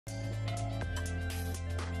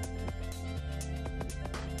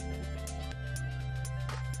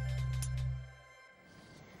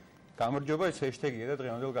გამარჯობა, ეს ჰეშთეგია და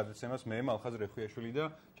დღევანდელ გადაცემას მე მალხაზ რეხვიაშვილი და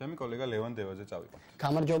ჩემი კოლეგა ლევან დევაძე წავიყვანთ.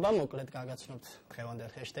 გამარჯობა, მოკლედ გაგაცნობთ დღევანდელ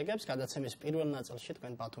ჰეშთეგებს. გადაცემის პირველ ნაწილში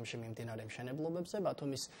თქვენ ბათუმში მიმდინარე მშენებლობებზე,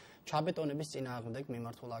 ბათუმის ჩაბეტონების წინააღმდეგ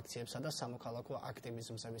მიმართულ აქციებსა და სამოქალაქო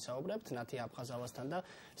აქტივიზმზე ვისაუბრებთ ნათია აფხაზავასთან და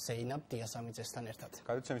ზეინაბ დიასამიძესთან ერთად.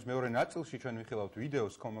 გადაცემის მეორე ნაწილში ჩვენ ვიხილავთ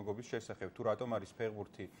ვიდეოს ქომაგობის შესახებ, თუ რატომ არის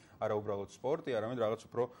ფეხბურთი არა უბრალოდ სპორტი, არამედ რაღაც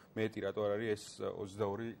უფრო მეტი, რატო არ არის ეს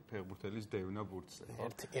 22 ფეხბურთელის დევნა ბურთზე.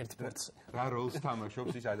 ერთ ბურთზე. რა როლს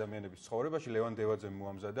თამაშობს ის ადამიანების ცხოვრებაში? ლევან დევაძემ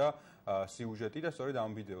მოამზადა სიუჟეტი და სწორედ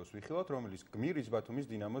ამ ვიდეოს ვიხილავთ, რომელიც გმირის ბათუმის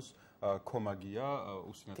დინამოს ქომაგია,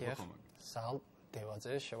 უსინათლო ქომაგი. სალ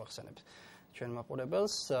დევაძე შევახსენებთ. ჩვენ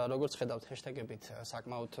მაყურებელს, როგორც ხედავთ, ჰეშთეგებით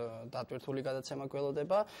საკმაოდ დატვირთული გადაცემა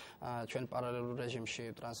გველოდება. ჩვენ პარალელურ რეჟიმში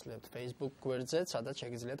ტრანსლირებთ Facebook გვერდზე, სადაც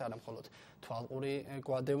შეგიძლიათ არა მხოლოდ თვალყური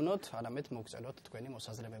გვადევნოთ, არამედ მოგწეროთ თქვენი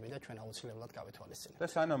მოსაზრებები და ჩვენ აუცილებლად გავითვალისწინებთ. და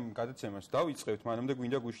სანამ გადაცემას დავიწყებთ, მანამდე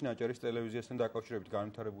გვინდა გუშინ აჭარის ტელევიზიასთან დაკავშირებით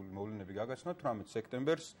განვითარებული მოვლენები გაგაცნოთ. 18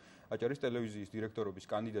 სექტემბერს აჭარის ტელევიზიის დირექტორობის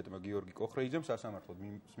კანდიდატმა გიორგი კოხრეიძემ სასამართლოდ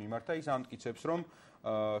მიმართა. ის ამტკიცებს, რომ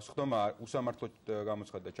სხდომა უსამართლოდ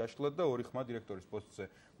გამოცხადდა ჩაშლად და ორი ხმა დირექტორის პოსტზე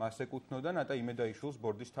მას ეკუთვნოდა. ნატა იმედაიშვილს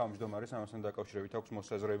ბორდის თავმჯდომარეს ამასთან დაკავშირებით აქვს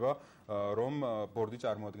მოსაზრება, რომ ბორდი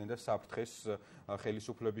წარმოადგენდა საფრთხეს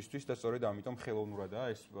ხელისუფლებისთვის და სწორედ ამიტომ ხელოვნურადაა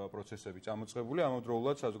ეს პროცესები წამოწყებული.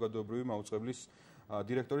 ამავდროულად საზოგადოებრივი მაუწყებლის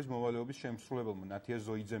დირექტორის მოვალეობის შემსრულებელმა ნათია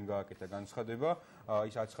ზოიძემ გააკეთა განცხადება.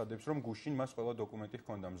 ის აცხადებს, რომ გუშინ მას ყველა დოკუმენტი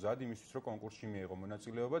ჰქონდა მზად იმისთვის, რომ კონკურსში მიეღო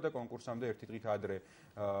მონაწილეობა და კონკურსამდე ერთი დღით ადრე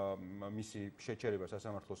მისი შეჩერება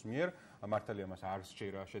სასამართლოს მიერ მართალია მას არ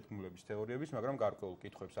სჭირა შეთქმულების თეორიების, მაგრამ გარკვეულ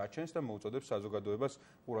კითხვებს აჩენს და მოუწოდებს საზოგადოებას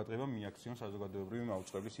ყურადღება მიაქციონ საზოგადოებრივი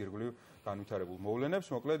მაუწყებლის ირგვლივ განვითარებულ მოვლენებს.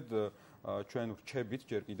 მოკლედ ჩვენ ვრჩებით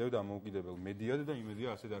ჯერ კიდევ დამოუკიდებელ მედიად და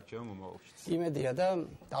იმედია ასე დარჩება მომავალშიც. იმედია და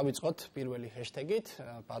დავიწყოთ პირველი ჰეშთეგით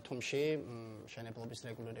ბათუმში მშენებლობის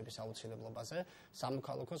რეგულირების აუცილებლობაზე.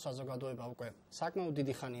 სამოქალაქო საზოგადოება უკვე საკმაოდ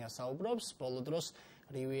დიდი ხანია საუბრობს, ბოლო დროს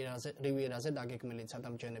რივიერაზე დაგეგმილი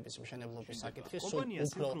ცადამჯენების მშენებლობის საკითხი სულ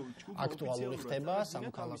უფრო აქტუალური ხდება.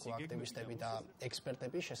 სამოქალაქო აქტივისტები და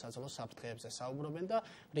ექსპერტები შესაძლო საფრთხეებზე საუბრობენ და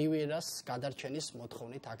რივიერას გადარჩენის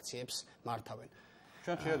მოთხოვნით აქციებს მართავენ.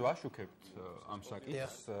 ჩვენ ხშირად ვაშუქებთ ამ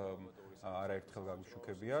საკითხს, არაერთხელ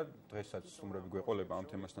გაგვიშუქებია, დღესაც სტუმრები გვეყოლება ამ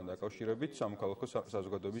თემასთან დაკავშირებით. სამოქალაქო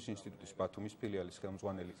საზოგადოების ინსტიტუტის ბათუმის ფილიალის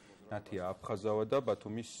ხელმძღვანელი ნათია აფხაზავა და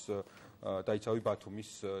დაიცავი ბათუმის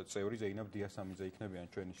წევრი ზეინაბ დიასამიძე იქნებიან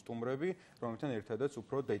ჩვენი სტუმრები, რომელთან ერთადაც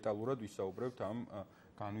უფრო დეტალურად ვისაუბრებთ ამ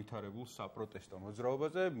განვითარებულ საპროტესტო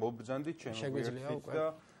მოძრაობაზე. მობრძანდით შემოგვიერთდით და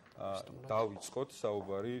დავიწყოთ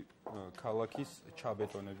საუბარი ქალაქის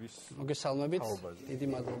ჩაბეტონების მოგესალმებით. დიდი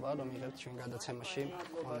მადლობა, რომ იღებთ ჩვენ გადაცემაში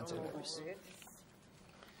მონაწილეობას.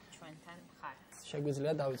 ჩვენთან ხართ.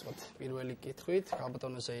 შეგვიძლია დავიწყოთ პირველი კითხვით.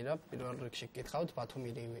 გაბატონო ზეინაბ, პირველ რიგში გკითხავთ ბათუმი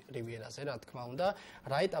რივიერაზე, რა თქმა უნდა,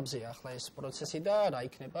 რა ეტაპზეა ახლა ეს პროცესი და რა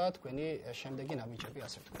იქნება თქვენი შემდეგი ნაბიჯები,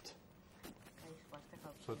 ასე ვთქვათ.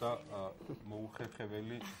 ცოტა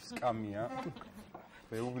მოუხერხებელი სკამია.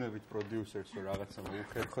 მეუბნებით პროდიუსერს რომ რაღაცა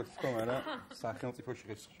მოუხერხოთ თქო, მაგრამ სახელმწიფოში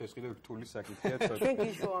შესყიდე რთული საკითხია ცოტა. ჩვენ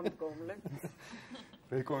გიშოვამდგომლებ.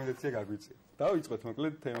 რეკომენდაცია გაგვიწია. დავიწყოთ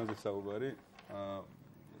მოკლედ თემაზე საუბარი.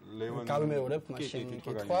 ლევან გავიმეორებ მაშინ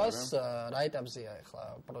კითხვას, რა ეტაპზეა ახლა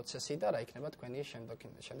პროცესი და რა იქნება თქვენი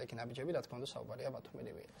შემდეგი ნაბიჯები, რა თქმა უნდა საუბარია ბათუმი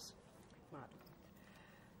რივიერაზე.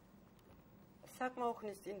 საკმაო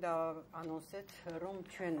ხნის წინ დაანონსეთ, რომ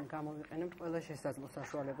ჩვენ გამოვიყენებთ ყველა შესაძლო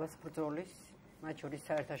საშუალებას ბრძოლის, მათ შორის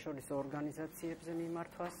საერთაშორისო ორგანიზაციებზე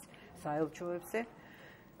მიმართვას, საელჩოებზე.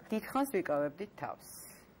 დიდხანს ვიკავებდით თავს.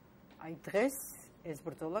 აი დღეს ეს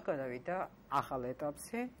ბრძოლა გადავიდა ახალ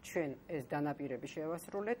ეტაპზე, ჩვენ ეს დანაპირები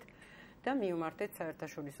შევასრულეთ და მივმართეთ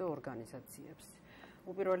საერთაშორისო ორგანიზაციებს.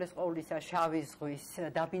 უპირველეს ყოვლისა შავი ზღვის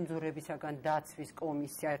დაბინძურებისაგან დაცვის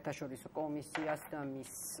კომისია, საერთაშორისო კომისიას და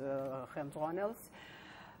მის ხელმძღვანელს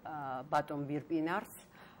ბატონ ბირპინარს,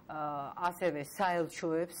 ასევე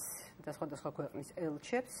საელჩოებს და სხვადასხვა ქვეყნის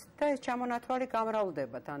ელჩებს და ეს ჩამონათვალი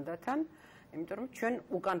გამრავლდება თანდათან, იმიტომ რომ ჩვენ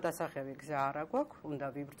უკან დასახევი გზა არ აგვაქვს, უნდა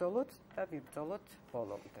ვიბრძოლოთ და ვიბრძოლოთ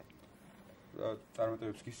ბოლომდე.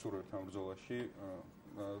 წარმატებებს გისურვებთ ამ ბრძოლაში.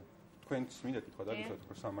 თქვენს მინდა კითხვა დაგისვათ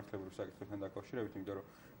სამართლებრივ საკითხებთან დაკავშირებით, იმიტომ რომ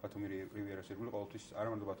ბათუმი რივიერას ირგვლივ ყოველთვის არ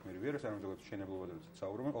ამარტო ბათუმი რივიერას, არამედ ზოგადად მშენებლობაზე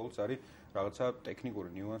საუბრობენ, ყოველთვის არის რაღაცა ტექნიკური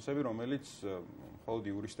ნიუანსები, რომელიც მხოლოდ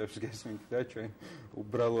იურისტებს გესმით და ჩვენ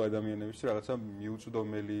უბრალო ადამიანებს რაღაცა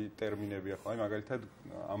მიუწვდომელი ტერმინები ახლა, მაგალითად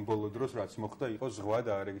ამ ბოლო დროს რაც მოხდა, იყო ზღვა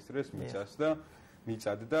დაარეგისტრირეს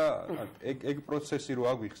მიწად და ეგ პროცესი რო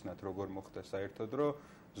აგვიხსნათ, როგორ მოხდა საერთოდ, რომ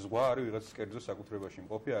ზღვა არის ვიღაცის კერძო საკუთრებაში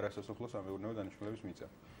მყოფი არასასოფლო სამეურნეო დანიშნულების მიწა.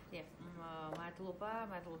 მადლობა,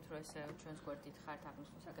 რომ ეს ჩვენს გვერდით ხართ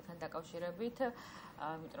აღნიშნულ საკითხთან დაკავშირებით.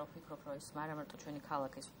 იმიტომ ვფიქრობ, რომ ეს არა მარტო ჩვენი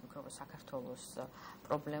ქალაქის, ვფიქრობ, რომ საქართველოს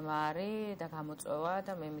პრობლემა არის და გამოწვევა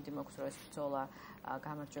და მე მიდი მაქვს, რომ ეს ბრძოლა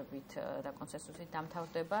გამარჯვებით და კონსენსუსით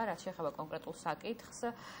დამთავრდება. რაც შეეხება კონკრეტულ საკითხს,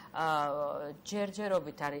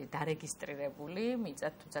 ჯერჯერობით არის დარეგისტრირებული მიწა,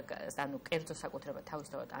 თუმცა ანუ კერძო საკუთრება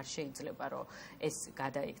თავისთავად არ შეიძლება, რომ ეს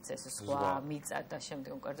გადაიქცეს სხვა მიწა და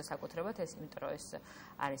შემდგომ კერძო საკუთრებად, ეს იმიტომ რომ ეს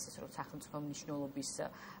არის ეს რომ სახელმწიფო მნიშვნელობის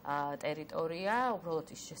ტერიტორია, უბრალოდ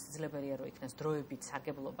ის შესაძლებელია რომ იქნას დროებით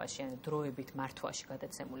სარგებლობაში, ან დროებით მართვაში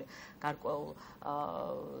გადაცემული გარკვეულ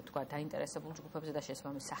თქვა დაინტერესებულ ჯგუფებზე და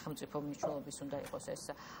შესაბამის სახელმწიფო მნიშვნელობის უნდა იყოს ეს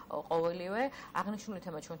ყოველივე. აღნიშნული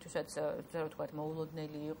თემა ჩვენთვისაც თქვა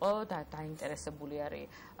მოულოდნელი იყო და დაინტერესებული არის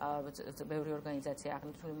ბევრი ორგანიზაცია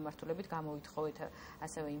აღნიშნული მიმართულებით, გამოვითხოვეთ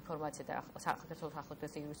ასევე ინფორმაცია და საქართველოს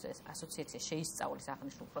ახალგაზრდა იურისტების ასოციაცია შეისწავლის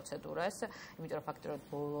აღნიშნულ პროცედურას, იმიტომ რომ ფაქტობრივად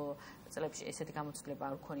ბოლო წლებში ესეთი გამოცდილება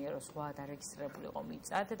არ ქონია, რომ სხვა დარეგისტრირებულიყო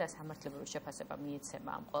მიწად და სამართლებრივი შეფასება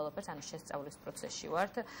მიეცემა ამ ყველაფერს, ანუ შესწავლის პროცესში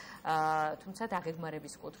ვართ. თუმცა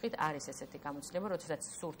დაგეგმარების კუთხით არის ესეთი გამოცდილება, როდესაც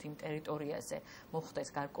სურთ იმ ტერიტორიაზე მოხდეს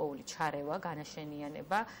გარკვეული ჩარევა,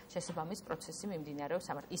 განაშენიანება, შესაბამის პროცესი მიმდინარეობს.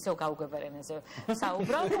 ისევ გაუგებარ ენაზე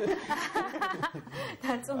საუბრობ.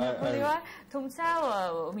 დარწმუნებული ვარ, თუმცა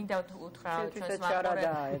მინდა უთხრა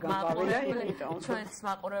ჩვენს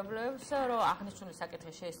მაყურებლებს, რომ აღნიშნული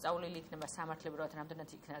საკითხი შეესწავლილი იქნება სამართლებრივად, რამდენად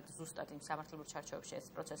იქნება ზუსტად იმ სამართლებრივ ჩარჩოებში ეს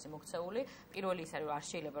პროცესი მოქცეული. პირველი ის არის, რომ არ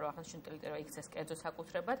შეიძლება რომ აღნიშნული ტერიტორია იქცეს კერძო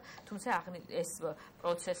საკუთრებად, თუმცა ეს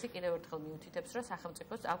პროცესი კიდევ ერთხელ მიუთითებს, რომ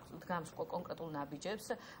სახელმწიფოს აქვს დგამს კონკრეტულ ნაბიჯებს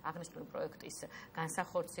აღნიშნული პროექტის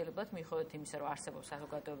განსახორციელებლად, მიუხედავად იმისა, რომ არსებობს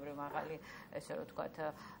საზოგადოებრივი მაღალი ესე რომ ვთქვათ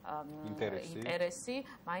ინტერესი,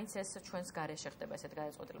 მაინც ეს ჩვენს გარეშე ხდება ესეთ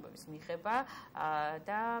გადაწყვეტილებების მიღება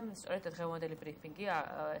და სწორედ დღევანდელი ბრიფინგი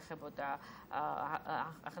ეხებოდა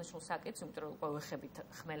აღნიშნულ საკითხს, იმიტომ რომ უკვე ვეხებით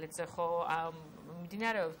ხმელეთზე ხო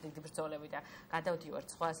მიმდინარეობს დიდი ბრძოლები და გადავდივართ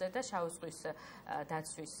ზღვაზე და შავი ზღვის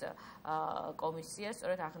დაცვის კომისია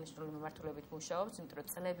სწორედ აღნიშნული მიმართულებით მუშაობს, იმიტომ რომ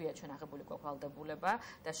წლებია ჩვენ აღებული გვაქვს ვალდებულება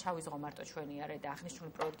და შავი ზღვა მარტო ჩვენი არის და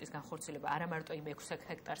აღნიშნული პროექტის განხორციელება არა მარტო იმ 6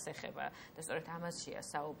 ჰექტარს ეხება და სწორედ ამაშია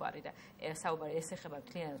საუბარი და საუბარი ეს ეხება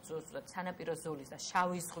მთლიანად სანაპირო ზოლის და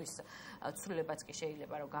შავი ზღვის ცვლილებაც კი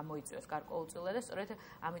შეიძლება რომ გამოიწვიოს გარკვეულწილად და სწორედ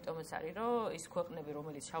ამიტომაც არის რომ ის ქვეყნები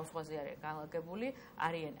რომელიც შავ ზღვაზე არის განლაგებული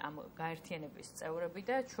არიან ამ გაერთიანების წევრები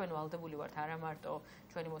და ჩვენ ვალდებული ვართ არა მარტო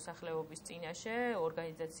ჩვენი მოსახლეობის წინაშე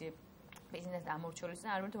ორგანიზაციები ბიზნეს დამორჩოლის და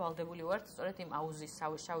არამედ ვალდებული ვართ სწორედ იმ აუზის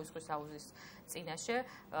შავი ზღვის აუზის წინაშე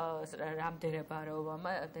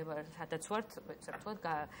სადაც ვართ საერთოდ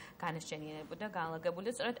განაშენიანებული და განლაგებული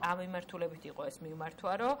და სწორედ ამ მიმართულებით იყო ეს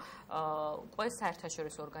მიმართვა რომ უკვე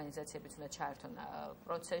საერთაშორისო ორგანიზაციებიც უნდა ჩაერთონ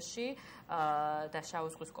პროცესში და შავი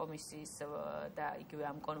ზღვის კომისიის და იგივე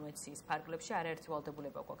ამ კონვენციის ფარგლებში არაერთი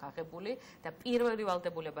ვალდებულება გვაქვს აღებული და პირველი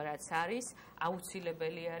ვალდებულება რაც არის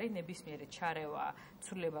აუცილებელი არის ნებისმიერი ჩარევა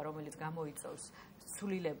ცვლილება რომელიც გამოიწვევს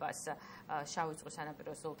ცვლილებას შავი ზღვის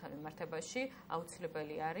სანაპირო ზოლთან მიმართებაში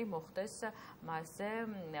აუცილებელი არის მოხდეს მასზე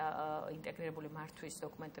ინტეგრირებული მართვის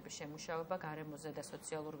დოკუმენტების შემუშავება, გარემოზე და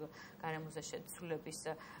სოციალურ გარემოზე ცვლილების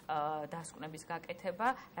დასკვნების გაკეთება,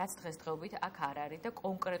 რაც დღესდღეობით აქ არ არის და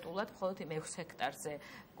კონკრეტულად მხოლოდ იმ 6 ჰექტარზე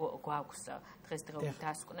გვაქვს დღესდღეობით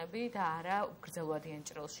დასკვნები და არა გრძელვადიან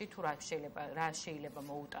ჭრელში თუ რა შეიძლება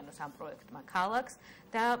მოუტანოს ამ პროექტმა ქალაქს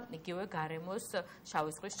და იგივე გარემოს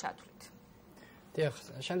შავი ზღვის ჩათვლით. დიახ,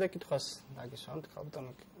 შემდეგ კითხვას დაგისვამთ,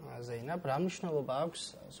 ხალბატონო ზეინაბ, რა მნიშვნელობა აქვს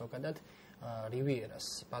ზოგადად რივიერას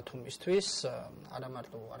ბათუმისთვის, არა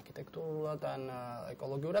მარტო არქიტექტურულად ან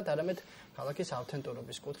ეკოლოგიურად, არამედ ქალაქის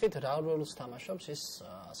ავთენტურობის კუთხით, რა როლს თამაშობს ის,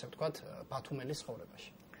 ასე ვთქვათ, ბათუმელის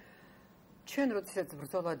ცხოვრებაში? ჩვენ როდესაც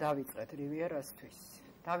ბრძოლა დავიწყეთ რივიერასთვის,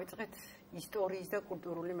 დავიწყეთ ისტორიის და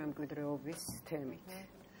კულტურული მემკვიდრეობის თემით.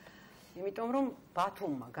 იმიტომ რომ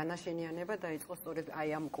ბათუმმა განაშენიანება დაიწყო სწორედ აი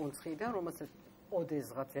ამ კუნძულიდან, რომელსაც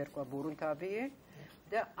ოდესღაც ერქვა ბურუნთაბიე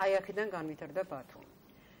და აი აქედან განვითარდა ბათუმი.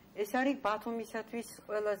 ეს არის ბათუმისათვის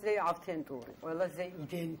ყველაზე ავთენტური, ყველაზე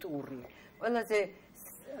იდენტური, ყველაზე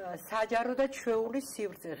საჯარო და ჩვეული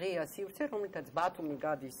სივრცე, ღია სივრცე, რომელთაც ბათუმი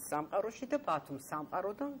გადის სამყაროში და ბათუმს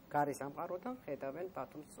სამყაროდან, გარე სამყაროდან ხედავენ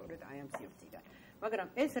ბათუმს სწორედ აი ამ სივრციდან. მაგრამ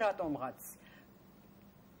ეს რატომღაც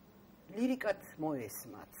ლირიკად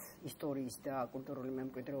მოესმათ ისტორიის და კულტურული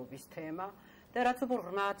მემკვიდრეობის თემა და რაც უფრო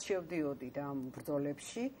ღრმად შევდიოდით ამ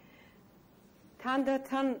ბრძოლებში,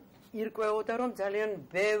 თანდათან ირკვეოდა, რომ ძალიან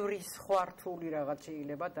ბევრი სხვა რთული რაღაც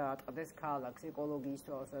შეიძლება დაატყდეს ქალაქს ეკოლოგიის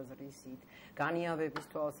თვალსაზრისით, განიავების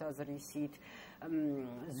თვალსაზრისით,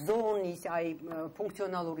 ზონის, აი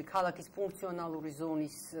ფუნქციონალური ქალაქის ფუნქციონალური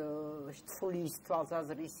ზონის ცვლის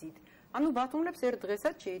თვალსაზრისით. ანუ ბათუმლებს ერთ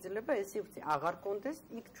დღესაც შეიძლება ეს სივრცე აღარ კონდეს,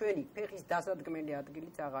 იქ ჩვენი ფეხის დასადგმელი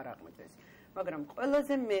ადგილიც აღარ აღმოჩნდეს. მაგრამ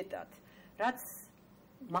ყველაზე მეტად, რაც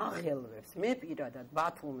მაღელვებს მე პირადად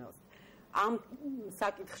ბათუმელს ამ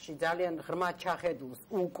საკითხში ძალიან ღრმად ჩახედულს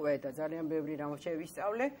უკვე და ძალიან ბევრი რამ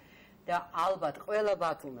შევისწავლე და ალბათ ყველა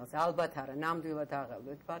ბათუმელს, ალბათ არა, ნამდვილად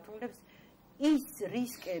აღელვებთ ბათუმლებს ის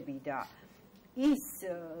რისკები და ის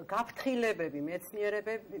გაფრთხილებები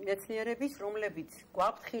მეცნიერების, რომლებიც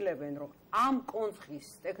გვაფრთხილებენ, რომ ამ კონცხის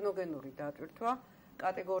ტექნოგენური დატვირთვა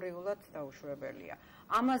კატეგორიულად დაუშვებელია.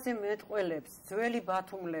 ამაზე მეტყველებს ძველი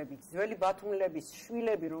ბათუმლების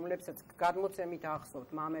შვილები, რომლებსაც გადმოცემით ახსოვთ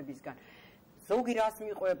მამებისგან. ზოგი რას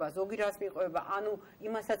მიყვება, ანუ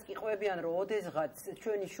იმასაც კი ყვებიან, რომ ოდესღაც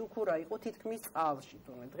ჩვენი შუქურა იყო თითქმის წყალში.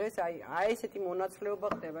 დღეს აი ესეთი მონაცვლეობა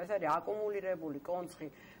ხდება, ეს არის აკუმულირებული კონცხი,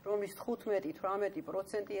 რომლის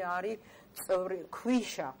 15-18% არის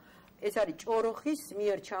ქვიშა. ეს არის ჭოროხის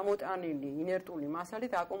მიერ ჩამოტანილი ინერტული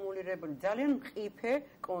მასალით აკუმულირებული ძალიან მყიფე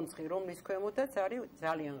კონცხი, რომლის ქვემოთაც არის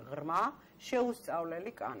ძალიან ღრმა,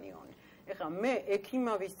 შეუსწავლელი კანიონი. ეხლა მე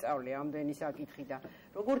ექიმა ვისწავლე ამდენი საკითხი და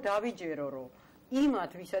როგორ დავიჯერო, რომ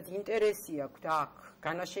იმათ, ვისაც ინტერესი აქვთ აქ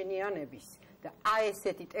განაშენიანების და აი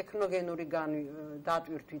ესეთი ტექნოგენური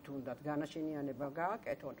დატვირთვით უნდათ განაშენიანება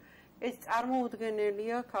გააკეთონ, ეს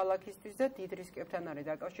წარმოუდგენელია ქალაქისთვის და დიდ რისკებთან არის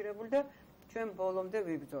დაკავშირებული და ჩვენ ბოლომდე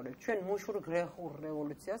ვიბრძოლებთ. ჩვენ მუშურ გლეხურ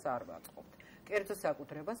რევოლუციას არ ვაწყობთ. კერძო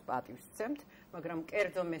საკუთრებას პატივს ვცემთ, მაგრამ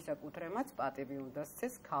კერძო მესაკუთრემაც პატივი უნდა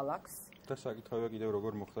სცეს ქალაქს. და საკითხია კიდევ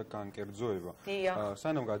როგორ მოხდა განკერძოება.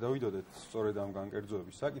 სანამ გადავიდოდეთ სწორედ ამ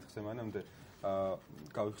განკერძოების საკითხზე, მანამდე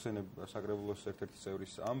გავიხსენებ საკრებულოს ერთ-ერთი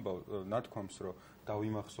წევრის ნათქვამს, რომ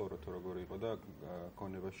დავიმახსოვროთ როგორ იყო და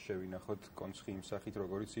გონებაში შევინახოთ კონცხი იმ სახით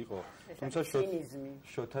როგორიც იყო. თუმცა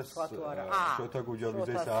შოთა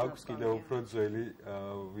გუჯაბიძეს აქვს კიდევ უფრო ძველი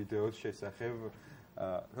ვიდეოს შესახებ.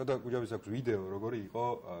 შოთა გუჯაბიძეს აქვს ვიდეო როგორი იყო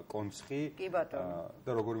კონცხი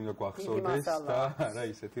და როგორი უნდა გვახსოვდეს და არა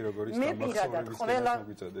ისეთი როგორიც დამახსოვრების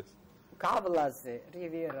მოგვიწოდეს. გავლაზე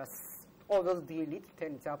რივიერას ყოველდღიურად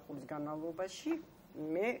მთელი ზაფხულის განმავლობაში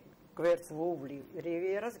მე გვერდს ვუვლი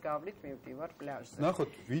რივიერას გავლით მივდივარ პლაჟზე.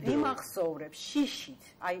 ნახოთ ვიდეო. იმახსოვრებ შიშით.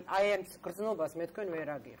 აი ამ გრძნობას მე თქვენ ვერ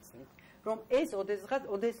აგიხსნით. რომ ეს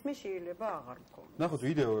ოდესმე შეიძლება აღარ მქონდეს. ნახოთ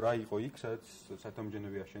ვიდეო რა იყო იქ, სადაც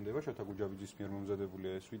სათამბჯენები აშენდება, შოთა გუჯაბიძის მიერ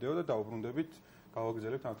მომზადებულია ეს ვიდეო და დაუბრუნდებით,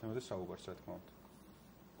 გავაგრძელებთ ამ თემაზე საუბარს, რა თქმა უნდა.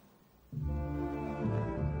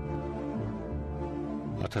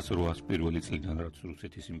 1801 წლიდან რაც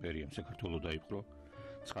რუსეთის იმპერიამ საქართველოს დაიპყრო,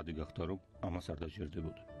 ცხადი გახდა, რომ ამას არ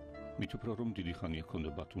დაჯერდებოდა. მით უფრო რომ დიდი ხანია ჰქონდა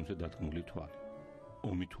ბათუმზე დათმული თვალი.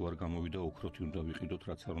 ომი თუ არ გამოვიდა, ოქროთი უნდა ვიყიდოთ,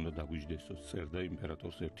 რაც არ უნდა დაგვიჯდესოს, წერდა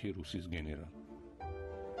იმპერატორს ერთი რუსის გენერალი.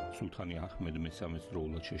 სულთანი აჰმედ მესამეც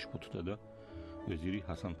დროულად შეშფოთდა და ვეზირი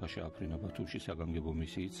ჰასან-ფაშა აფრინა ბათუმში საგანგებო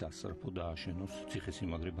მისიით სასწრაფო დააშენოს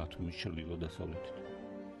ციხესიმაგრე ბათუმის ჩრდილო-დასავლეთით.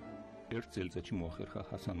 ერთ წელიწადში მოახერხა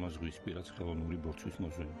ჰასანმა ზღვისპირაც ხელოვნური ბორცვის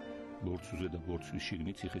მოძღვენა. ბორცვზე და ბორცვის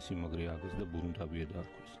შიგნით ციხესიმაგრე ააგეს და ბურუნთაბია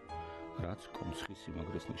დაარქვეს, რაც კონცხის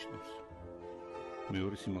სიმაგრეს ნიშნავს.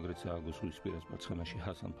 მეორე სიმაგრეც ააგოს ზღვისპირას მარცხენაში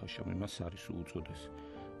ჰასან-ფაშამ, იმას სარისუ უწოდეს,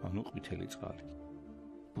 ანუ ყვითელი წყალი.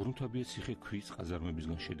 ბურუნთაბია ციხე ქვის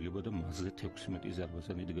ყაზარმებისგან შედგება და მასზე 16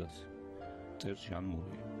 ზარბაზანი დგას. წერს ჟან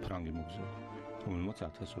მური, ფრანგი მოგზაური, რომელმაც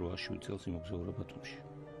 1807 წელს იმოგზაურა ბათუმში.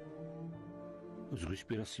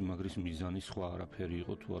 ზღვისპირა სიმაგრის მიზანი სხვა არაფერი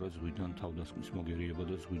იყო, თუ არა ზღვიდან თავდასხმის მოგერიება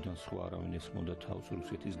და ზღვიდან სხვა არავინ ესმოდა თავს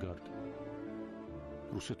რუსეთის გარდა.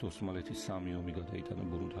 რუსეთ-ოსმალეთის სამი ომი გადაიტანა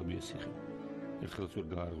ბურუნთაბიას ციხემ. ერთხელაც ვერ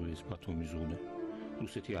გაარღვიეს ბათუმის ზღუდე.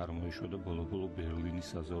 რუსეთი არ მოეშვა და ბოლო-ბოლო ბერლინის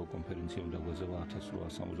საზავო კონფერენციამ დაგვაზავა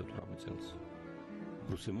 1878 წელს.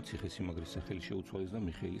 რუსებმა ციხესიმაგრის სახელი შეუცვალეს და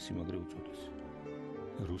მიხეილის სიმაგრე უწოდეს.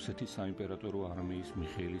 რუსეთის საიმპერატორო არმიის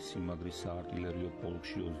მიხეილის სიმაგრის საარტილერიო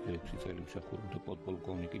პოლკში 26 წელი მსახურობდა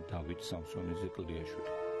პოდპოლკოვნიკი დავით სამსონიძე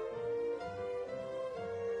კლდიაშვილი.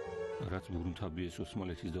 რაც ბურუნთაბიეს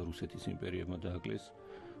ოსმალეთის და რუსეთის იმპერიებმა დააკლეს,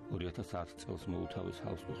 2010 წელს მოუთავეს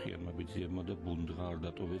ჰალსტუხიანმა ბიძიებმა და ბუნდღა არ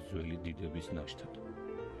დატოვეს ძველი დიდების ნაშთად.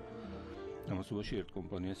 ამასობაში ერთ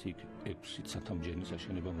კომპანიას იქ 6 სათამბჯენის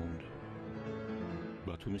აშენება მოუნდა.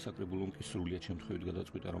 ბათუმის საკრებულომ კი სრულიად შემთხვევით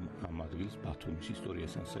გადაწყვიტა, რომ ამ ადგილს ბათუმის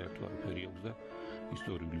ისტორიასთან საერთო არაფერი აქვს და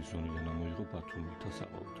ისტორიული ზონიდან ამოიღო ბათუმელთა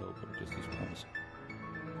საყოველთაო პროტესტის ფონზე.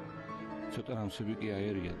 ცოტა რამსები კი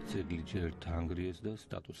აერიათ, ძეგლი ჯერ დაანგრიეს და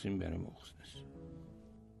სტატუსი მერე მოუხსნეს.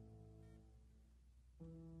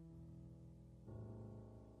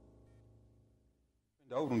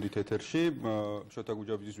 დავბრუნდით ეთერში, შოთა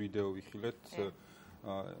გუჯაბიძის ვიდეო ვიხილეთ.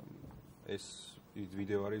 ეს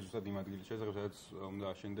ვიდეო არის ზუსტად იმ ადგილით შესახებ, სადაც უნდა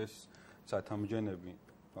აშენდეს ცათამბჯენები,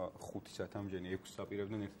 5 ცათამბჯენი 6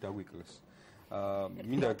 საპირებდნენ ერთ დაგვიკლეს.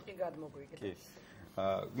 მინდა გადმოგვიგდეს.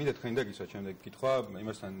 მინდა თქვენ დაგისვათ შემდეგ კითხვა,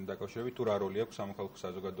 იმასთან დაკავშირებით თუ რა როლი აქვს სამოქალაქო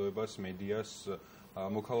საზოგადოებას, მედიას,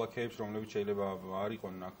 მოქალაქეებს, რომლებიც შეიძლება არ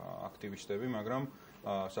იყვნენ აქტივისტები, მაგრამ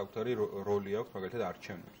საკუთარი როლი აქვს მაგალითად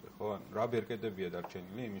არჩევნებზე, ხო? რა ბერკეტებია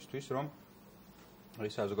დარჩენილი იმისთვის, რომ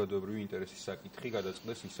ეს საზოგადოებრივი ინტერესის საკითხი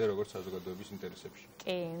გადაწყდეს ისე, როგორც საზოგადოების ინტერესებში.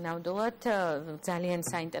 კი, ნამდვილად ძალიან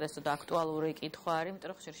საინტერესო და აქტუალური კითხვა არის, იმიტომ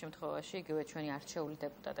რომ ხშირ შემთხვევაში იგივე ჩვენი არჩეული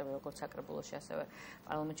დეპუტატები, როგორც საკრებულოში, ასევე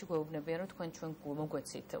პარლამენტში გვეუბნებიან, რომ ჩვენ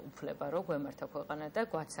მოგვეცით უფლება, რომ გვემართა ქვეყანა და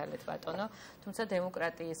გვაცალეთ ბატონო, თუმცა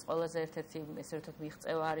დემოკრატიის ყველაზე ერთ-ერთი ესე ვთქვათ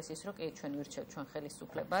მიღწევა არის ის, რომ კი ჩვენ ვირჩევთ ჩვენ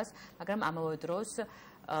ხელისუფლებას, მაგრამ ამავე დროს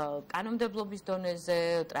კანონმდებლობის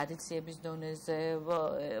დონეზე, ტრადიციების დონეზე,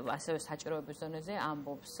 ასევე საჭიროების დონეზე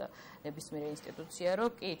ამბობს ნებისმიერი ინსტიტუცია, რომ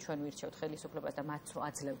კი ჩვენ ვირჩევთ ხელისუფლებას და მათ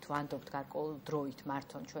აძლევთ, ვანდობთ გარკვეულ დროით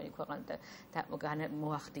მართონ ჩვენი ქვეყანა და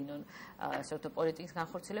მოახდინონ ასე ვთქვათ პოლიტიკის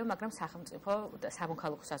განხორციელება, მაგრამ სახელმწიფო და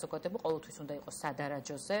სამოქალაქო საზოგადოება ყოველთვის უნდა იყოს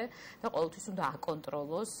სადარაჯოზე და ყოველთვის უნდა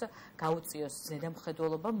აკონტროლოს, გაუწიოს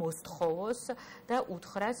ზედამხედველობა, მოსთხოვოს და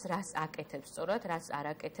უთხრას, რას აკეთებს სწორად, რას არ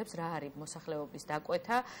აკეთებს, რა არის მოსახლეობის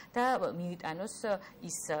დაკვეთა და მიიტანოს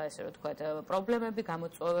ის ესე ვთქვათ პრობლემები,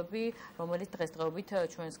 გამოწვევები, რომელიც დღესდღეობით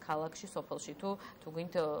ჩვენს ქალაქში, სოფელში თუ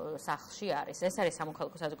გვინდ სახლში არის. ეს არის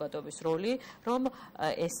სამოქალაქო საზოგადოების როლი, რომ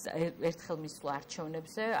ეს ერთხელ მისულ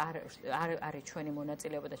არჩევნებზე არ არის ჩვენი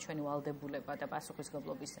მონაწილეობა და ჩვენი ვალდებულება და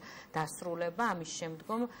პასუხისმგებლობის დასრულება. ამის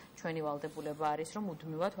შემდგომ ჩვენი ვალდებულება არის, რომ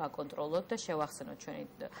მუდმივად ვაკონტროლოთ და შევახსენოთ ჩვენი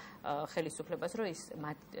ხელისუფლებას, რომ ის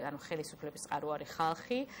ანუ ხელისუფლების წყარო არის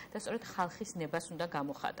ხალხი და სწორედ ხალხის ნებას უნდა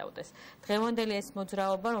გამოხატავდეს. დღევანდელი ეს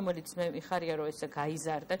მოძრაობა, რომელიც მე მიხარია, რომ ეს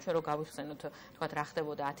გაიზარდა, ჩვენ რო გავიხსენოთ, თქვათ, რა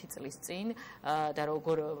ხდებოდა 10 წლის წინ და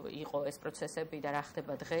როგორ იყო ეს პროცესები და რა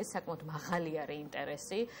ხდება დღეს, საკმაოდ მაღალი არის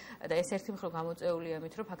ინტერესი და ეს ერთი მხრივ გამოწვეულია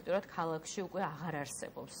იმით, რომ ფაქტურად ქალაქში უკვე აღარ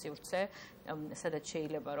არსებობს სივრცე, სადაც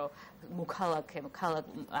შეიძლება რომ მოქალაქემ,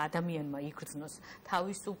 ადამიანმა იგრძნოს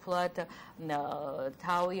თავისუფლად,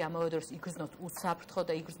 თავი ამავე დროს იგრძნოს უსაფრთხო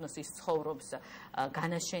და იგრძნოს ის ცხოვრობს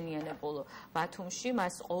განაშენიანებულ ბათუმში,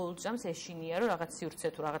 მას ყოველწამს ეშინია, რომ რაღაც სივრცე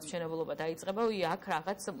თუ რაღაც მშენებლობა დაიწყება, აქ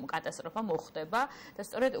რაღაც კატასტროფა მოხდება და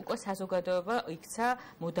სწორედ უკვე საზოგადოება იქცა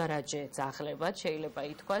მოდარაჯე ძაღლებად, შეიძლება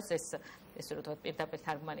ითქვას, ესე რომ თქვა პირდაპირ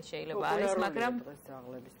თარგმანი შეიძლება არის, მაგრამ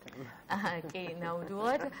კი,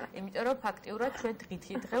 ნამდვილად, იმიტომ რომ ფაქტიურად ჩვენ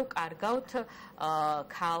დღითიდღე ვკარგავთ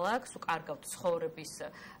ქალაქს, ვკარგავთ ცხოვრების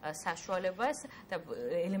საშუალებას და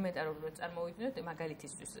ელემენტარულად წარმოვიდგინოთ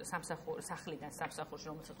მაგალითისთვის სახლიდან სამსახურში,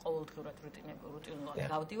 რომელსაც ყოველდღიურად რუტინულად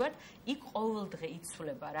გავდივართ, იქ ყოველდღე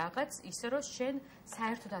იცვლება რაღაც, ისე რომ შენ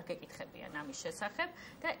საერთოდ არ გეკითხებიან ამის შესახებ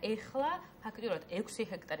და ეხლა ფაქტიურად 6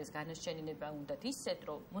 ჰექტარის განაშენიანება უნდათ ისეთ,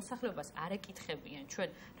 რომ მოსახლეობას არ ეკითხებიან ჩვენ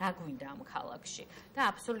რა გვინდა ამ ქალაქში და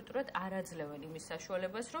აბსოლუტურად არ აძლევენ იმის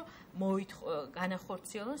საშუალებას, რომ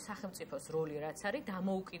განახორციელონ სახელმწიფოს როლი, რაც არის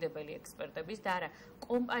დამოუკიდებელი ექსპერტების და არა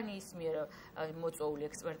კომპანიის მიერ მოწვეული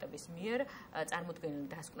ექსპერტების მიერ წარმოქმნილი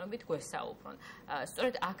დასკვნებით გვესაუბრონ.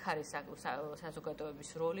 სწორედ აქ არის საზოგადოების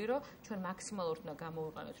როლი, რომ ჩვენ მაქსიმალურად უნდა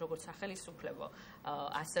გამოვიყენოთ როგორც სახელისუფლებო,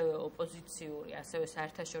 ასევე ოპოზიციური, ასევე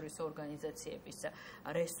საერთაშორისო ორგანიზაციების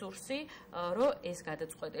რესურსი, რომ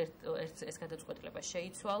ეს გადაწყვეტილება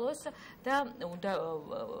შეიცვალოს და უნდა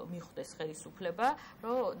მიხვდეს ხელისუფლება,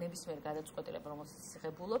 რომ ნებისმიერ გადაწყვეტილება, რომელსაც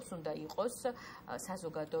იღებულობს, უნდა იყოს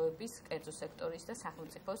საზოგადოების, კერძო სექტორის და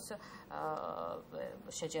სახელმწიფოს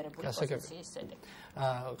შეჯერებული პოზიციის შედეგი.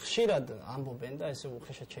 ხშირად ამბობენ და ესე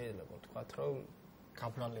უხეშად შეიძლება ვთქვათ, რომ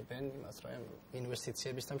გაბრალებენ იმას, რომ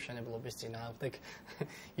ინვესტიციების და მშენებლობის წინააღმდეგ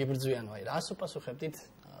იბრძვიან. რას უპასუხებდით,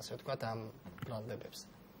 ასე ვთქვათ, ამ ბრალდებებს?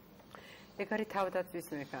 ეგ არის თავდაცვის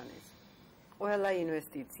მექანიზმი. ყველა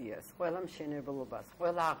ინვესტიციას, ყველა მშენებლობას,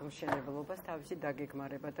 ყველა აღმშენებლობას თავისი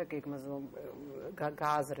დაგეგმარება და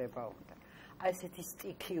გააზრება უნდა. აი ესეთი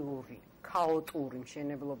სტიქიური, ქაოტური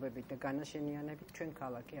მშენებლობებით და განაშენიანებით ჩვენ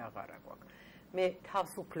ქალაქი აღარა გვაქვს. მე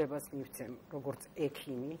თავს უფლებას მივცემ როგორც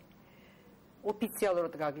ექიმი,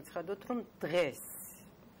 ოფიციალურად გაგიცხადოთ, რომ დღეს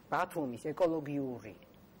ბათუმის ეკოლოგიური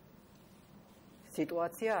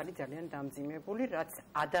სიტუაცია არის ძალიან დამძიმებული, რაც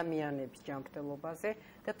ადამიანების ჯანმრთელობაზე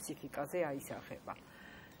და ფსიქიკაზე აისახება.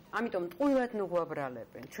 ამიტომ ტყუილად ნუ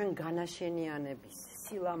გვაბრალებენ ჩვენ განაშენიანების,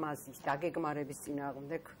 სილამაზის, დაგეგმარების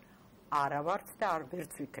წინააღმდეგ არა ვართ და არ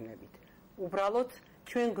ვერც ვიქნებით. უბრალოდ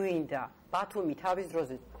ჩვენ გვინდა ბათუმი თავის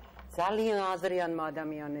დროზე ძალიან აზრიანმა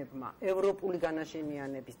ადამიანებმა ევროპული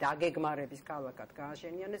განაშენიანების, დაგეგმარების ქალაქად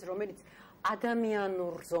გააშენიანეს, რომელიც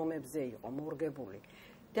ადამიანურ ზომებზე იყო მორგებული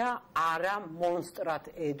და არა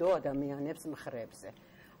მონსტრად ედო ადამიანებს მხრებზე.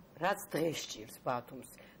 რაც დღეს ჭირს ბათუმს.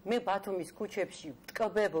 მე ბათუმის ქუჩებში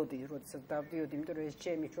ვტკბებოდი, როდესაც დავდიოდი, იმიტომ რომ ეს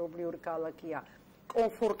ჩემი მშობლიური ქალაქია,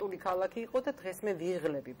 კომფორტული ქალაქი იყო და დღეს მე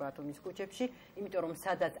ვიღლები ბათუმის ქუჩებში, იმიტომ რომ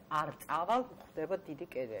სადაც არ წავალ, ხდება დიდი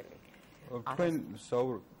კედელი. თქვენ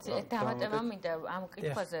დამატება მინდა ამ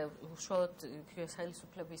კითხვაზე უშუალოდ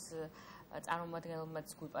ხელისუფლების წარმომადგენლებმაც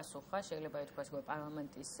გვიპასუხა, შეიძლება ითქვას, რომ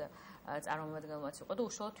პარლამენტის წარმომადგენლებმაც იყო და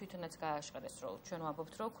უშუალოდ თვითონაც გააშყარეს, რომ ჩვენ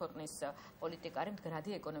ვამბობთ, რომ ქვეყნის პოლიტიკარი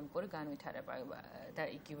მდგრადი ეკონომიკური განვითარება და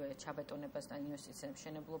იგივე ჩაბეტონებას და ინვესტიციების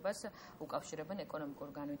მშენებლობას უკავშირებენ ეკონომიკურ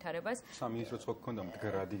განვითარებას. სამინისტროც ხო გქონდა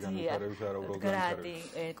მდგრადი განვითარების არა უბრალოდ მდგრადი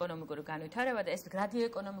ეკონომიკური განვითარება და ეს მდგრადი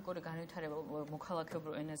ეკონომიკური განვითარება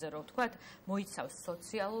მოქალაქეობრივ ენაზე რო ვთქვათ, მოიცავს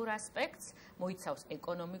სოციალურ ასპექტს, მოიცავს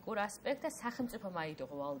ეკონომიკურ ასპექტს და სახელმწიფომ აიღო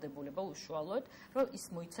ვალდებულება უშუალოდ, რომ ის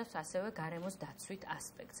მოიცავს ასევე გარემოს დაცვით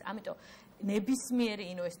ასპექტს. ამიტომ ნებისმიერი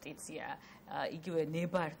ინვესტიცია, იგივე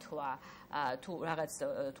ნებართვა თუ რაღაც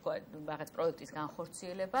პროექტის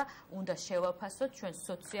განხორციელება უნდა შევაფასოთ ჩვენ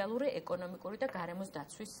სოციალური, ეკონომიკური და გარემოს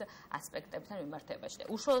დაცვის ასპექტებთან მიმართებაში. და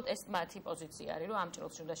უშუალოდ ეს მათი პოზიცია არის, რომ ამ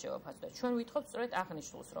ჭრილში უნდა შევაფასოთ. ჩვენ ვითხოვთ სწორედ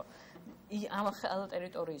აღნიშნულს, რომ ამ ხელ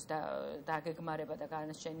ტერიტორიის დაგეგმარება და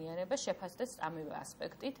განაშენიანება შეფასდეს ამავე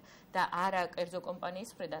ასპექტით და არა კერძო კომპანიის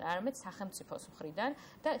მხრიდან, არამედ სახელმწიფოს მხრიდან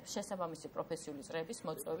და შესაბამისი პროფესიული წრეების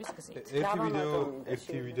მოწვევის გზით.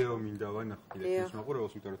 ერთი ვიდეო მინდა ვანახოთ ეს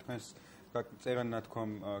მაყურებელს, იმიტომ რომ თქვენს წერან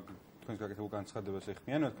ნათქვამ თქვენს გაკეთებულ განცხადებას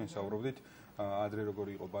ეხმიან, თქვენ საუბრობდით ადრე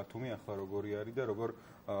როგორი იყო ბათუმი, ახლა როგორი არის და როგორ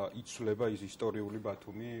იცვლება ის ისტორიული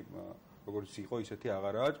ბათუმი, როგორც იყო, ისეთი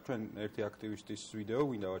აღარაა. ჩვენ ერთი აქტივისტის ვიდეო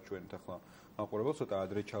გვინდა ვაჩვენოთ ახლა მაყურებელს, ცოტა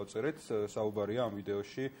ადრე ჩავწერეთ, საუბარია ამ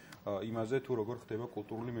ვიდეოში იმაზე, თუ როგორ ხდება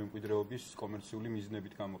კულტურული მემკვიდრეობის კომერციული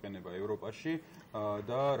მიზნებით გამოყენება ევროპაში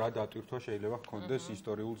და რა დატვირთვა შეიძლება ჰქონდეს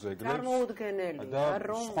ისტორიულ ძეგლებს. წარმოუდგენელია,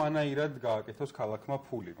 რომ სხვანაირად გააკეთოს ქალაქმა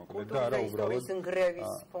ფული, მოკლედ და არა უბრალოდ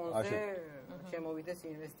ნგრევის ფონზე შემოვიდეს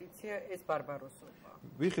ინვესტიცია, ეს ბარბაროსობა.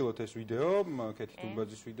 ვიხილოთ ეს ვიდეო, კეთი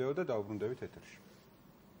თუმბაძის ვიდეო და დავბრუნდებით ეთერში.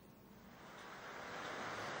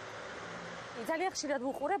 ძალიან ხშირად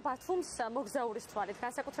ვუყურე ბათუმს მოგზაურის თვალით,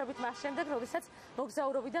 განსაკუთრებით მას შემდეგ, როდესაც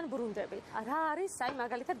მოგზაურობიდან ბრუნდები. რა არის, აი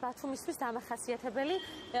მაგალითად ბათუმისთვის დამახასიათებელი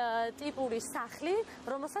ტიპური სახლი,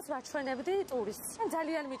 რომელსაც ვაჩვენებდი ტურისტს.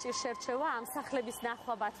 ძალიან მიჭირს შერჩევა ამ სახლების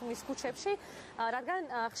ნახვა ბათუმის ქუჩებში, რადგან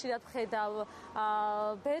ხშირად ვხედავ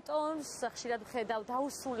ბეტონს, ხშირად ვხედავ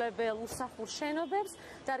დაუსრულებელ უსახურ შენობებს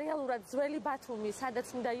და რეალურად ძველი ბათუმი, სადაც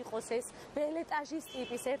უნდა იყოს ეს ბელეტაჟის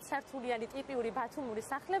ტიპის ერთსართულიანი ტიპიური ბათუმური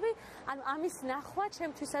სახლები, ანუ ამის ნახვა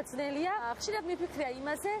ჩემთვისაც ძნელია. ხშირად მიფიქრია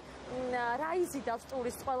იმაზე, რა იზიდავს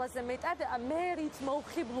ტურისტს ყველაზე მეტად, მე რით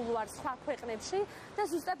მოვხიბლულ ვარ სხვა ქვეყნებში და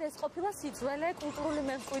ზუსტად ეს ყოფილა სიძველე, კულტურული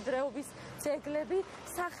მემკვიდრეობის ძეგლები,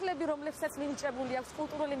 სახლები, რომლებსაც მინიჭებული აქვს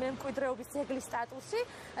კულტურული მემკვიდრეობის ძეგლის სტატუსი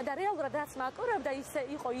და რეალურად რაც მაყურებდა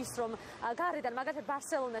იყო ის, რომ გარედან მაგალითად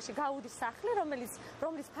ბარსელონაში გაუდის სახლი,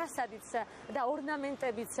 რომლის ფასადიც და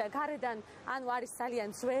ორნამენტებიც გარედან ანუ არის ძალიან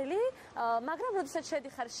ძველი, მაგრამ როდესაც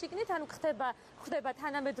შედიხარ შიგნით, ანუ ხდება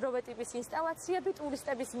თანამედროვე ტიპის ინსტალაციები,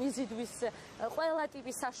 ტურისტების მიზიდვის ყველა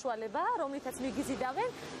ტიპის საშუალება, რომლითაც მიგიზიდავენ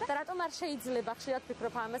და რატომ არ შეიძლება ხშირად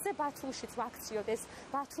ვფიქრობ ამაზე, ბათუმშიც ვაქციოთ ეს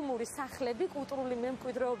ბათუმური სახლები, კულტურული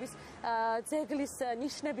მემკვიდრეობის ძეგლის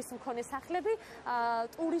ნიშნების მქონე სახლები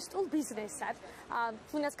ტურისტულ ბიზნესად.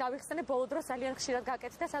 თუნდაც გავიხსენე, ბოლო დროს ძალიან ხშირად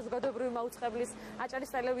გაკეთდა საზოგადოებრივი მაუწყებლის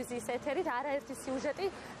აჭარის ტელევიზიის ეთერით არაერთი სიუჟეტი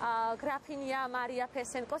გრაფინია მარია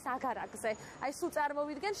ფესენკოს აგარაკზე. აი სულ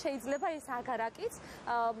წარმოვიდგენ, შეიძლება ეს აგარაკიც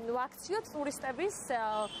ვაქციოთ ტურისტების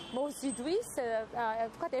მოზიდვის,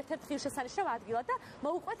 თქვათ ერთ-ერთ ღირსშესანიშნავ ადგილად და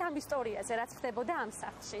მოუყვეთ ამ ისტორიაზე, რაც ხდებოდა ამ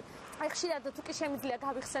სახლში. აი ხშირად თუ კი შემიძლია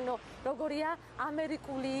გავიხსენო, როგორია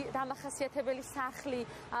ამერიკული დამახასიათებელი სახლი,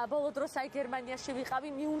 ბოლო დროს აი გერმანიაში ვიყავი,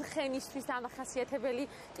 მიუნხენისთვის დამახასიათებელი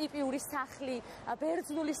ტიპიური სახლი,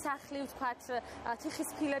 ბერძნული სახლი, ვთქვათ, თიხის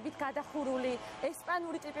ფილებით გადახურული,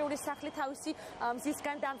 ესპანური ტიპიური სახლი თავისი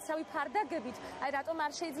მზისგან დამცავი ფარდაგებით, აი რატომ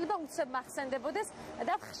არ შეიძლება უცებ მახსენდებოდეს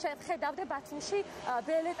და ხედავდე ბათუმში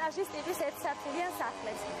ბელეტაჟის ტიპის ერთსართულიან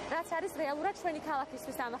სახლებს, რაც არის რეალურად ჩვენი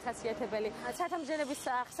ქალაქისთვის დამახასიათებელი. ცათამბჯენების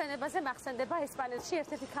ხსენებაზე მახსენდება ესპანეთში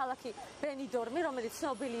ერთ-ერთი ქალაქი ბენიდორმი, რომელიც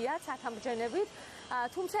ცნობილია ცათამბჯენებით,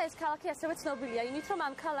 თუმცა ეს ქალაქი ასევე ცნობილია იმით, რომ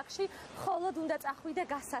ამ ქალაქში მხოლოდ უნდა წახვიდე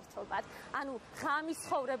გასართობად, ანუ ღამის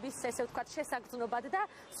ცხოვრების, ესე ვთქვათ, შესაგრძნობად და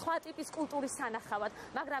სხვა ტიპის კულტურის სანახავად,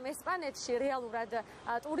 მაგრამ ესპანეთში რეალურად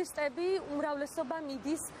ტურისტები უმრავლესობა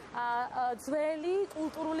მიდის ძველი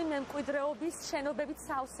კულტურული მემკვიდრეობის შენობებით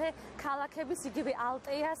სავსე ქალაქების, იგივე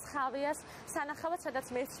ალტეას, ხავეას, სანახავად, სადაც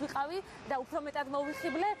მეც ვიყავი და უფრო მეტად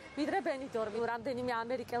მოვიხიბლე, ვიდრე ბენიდორმი. რამდენიმე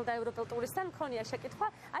ამერიკელ და ევროპელ ტურისტთან მქონია შეკითხვა,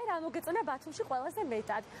 აი რა მოგეწონა ბათუმში ყველაზე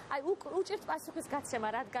მეტად. აი უჭირთ პასუხის გაცემა,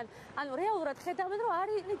 რადგან ანუ რეალურად ხედავენ, რომ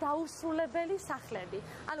არის დაუსრულებელი სახლები.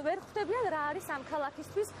 ანუ ვერ ხვდებიან რა არის ამ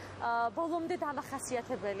ქალაქისთვის ბოლომდე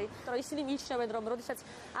დამახასიათებელი. რომ ისინი მიიჩნევენ, რომ როდესაც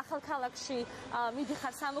ახალ ქალაქში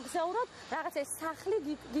მიდიხარ სამოგზაუროდ, რაღაც ეს სახლი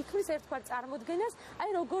გიქმნის ერთგვარ წარმოდგენას, აი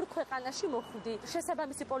როგორ ქვეყანაში მოხვდი.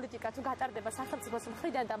 შესაბამისი პოლიტიკა თუ გატარდება სახელმწიფოს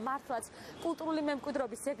მხრიდან და მართლაც კულტურული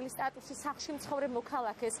მემკვიდრეობის ძეგლის სტატუსი სახლში მცხოვრებ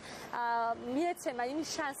მოქალაქეს მიეცემა იმის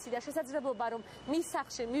შანსი და შესაძლებლობა, რომ მის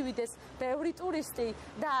სახლში მივიდეს ბევრი ტურისტი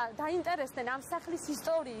და დაინტერესდნენ ამ სახლის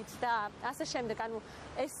ისტორიით და ასე შემდეგ, ანუ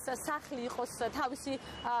ეს სახლი იყოს თავისი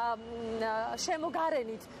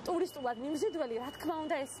შემოგარენით ტურისტულად მიმზიდველი, რა თქმა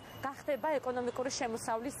უნდა ეს გახდება ეკონომიკური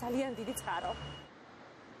შემოსავლის ძალიან დიდი წყარო.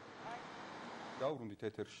 დავბრუნდით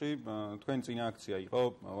ეთერში, თქვენი წინა აქცია იყო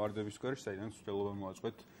ვარდების სკვერში, საიდანაც მსვლელობა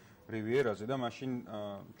მოაწყვეთ რივიერაზე და მაშინ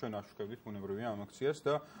ჩვენ აშუქებდით ბუნებრივია ამ აქციას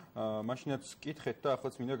და მაშინაც კითხეთ და ახლა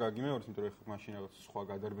მინდა გაგიმეოროთ, იმიტომ რომ ახლა მაშინ რაღაც სხვა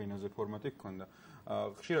გადარბენაზე ფორმატი გქონდა.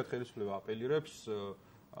 ხშირად ხელისუფლება აპელირებს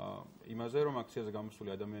იმაზე, რომ აქციაზე გამოსული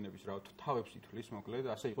ადამიანების რა თავებს ითვლის, მოკლედ,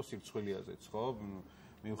 ასე იყოს სირცხვილიაზეც, ხო?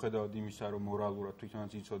 მიუხედავად იმისა, რომ მორალურად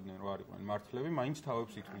თვითონაც იცოდნენ, რომ არიყვნენ მართლები, მაინც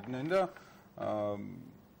თავებს ითვლიდნენ და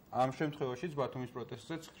ამ შემთხვევაშიც ბათუმის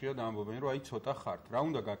პროტესტზეც ხშირად ამბობენ, რომ აი ცოტა ხართ. რა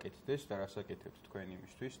უნდა გაკეთდეს და რას აკეთებთ თქვენ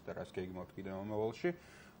იმისთვის და რას გეგმავთ კიდევ მომავალში,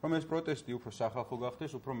 რომ ეს პროტესტი უფრო სახალხო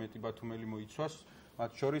გახდეს, უფრო მეტი ბათუმელი მოიცვას,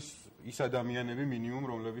 მათ შორის ის ადამიანები მინიმუმ,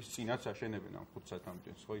 რომლებიც წინაც აშენებენ ამ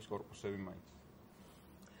ხუთსათამბჯენს, ხო, ის კორპუსები მაინც.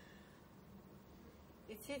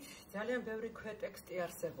 იცით, ძალიან ბევრი ქვეტექსტი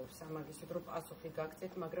არსებობს ამაგისით, რომ პასუხი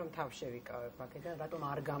გაგცეთ, მაგრამ თავ შევიკავებ აქედან, რატომ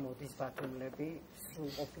არ გამოდის ბათუმლები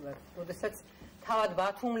სრულყოფილად. როდესაც თავად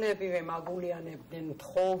ბათუმლებივე მაგულიანებდნენ,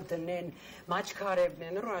 თხოვდნენ,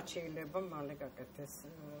 მაჩქარებდნენ, რომ რაც შეიძლება მალე გაკეთდეს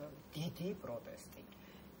დიდი პროტესტი.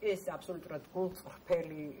 ეს აბსოლუტურად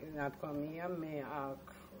გულწრფელი ნათქვამია, მე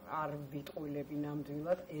არ ვიტყვილები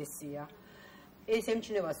ნამდვილად, ესია. ეს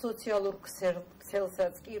ემჩნევა სოციალურ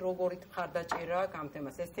ქსელსაც კი როგორი მხარდაჭერაა ამ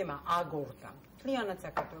თემას. ეს თემა აგორდა მთლიანად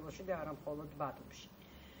საქართველოში და არა მხოლოდ ბათუმში.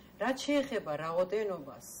 რაც შეეხება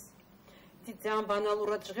რაოდენობას, ძალიან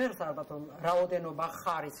ბანალურად ჟღერს ალბათ, რომ რაოდენობა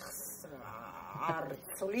ხარისხს არ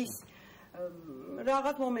ცვლის.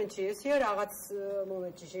 რაღაც მომენტში ესია, რაღაც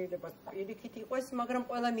მომენტში შეიძლება პირიქით იყოს, მაგრამ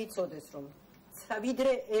ყველა მიცოდეს, რომ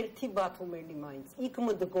ვიდრე ერთი ბათუმელი მაინც იქ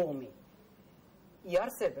მდგომი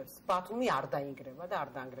იარსებებს, ბათუმი არ დაინგრევა და არ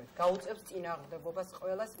დაანგრევს. გაუწევს წინააღმდეგობას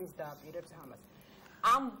ყველას, ვის დააპირებს ამას.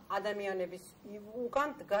 ამ ადამიანების უკან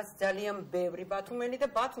დგას ძალიან ბევრი ბათუმელი და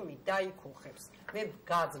ბათუმი დაიქუხებს. მე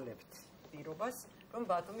გაძლევთ პირობას, რომ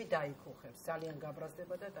ბათუმი დაიქუხებს. ძალიან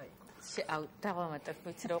გაბრაზდება და დაიქუხებს. აუ, დავამატებ,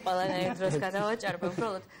 ვიცი რომ ყველანაირ დროს გადავაჭარბე,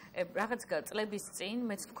 უბრალოდ რაღაც წლების წინ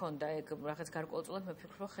მეც მქონდა ეგ რაღაც გარკვეულწილად მე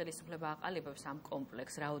ვფიქრობ, რომ ხელისუფლება აყალიბებს ამ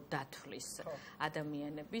კომპლექსს, რაოდ დათვლის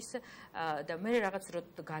ადამიანების და მე რაღაც რო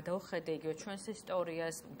გადავხედე იგივე ჩვენს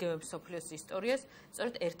ისტორიას, იგივე მსოფლიოს ისტორიას,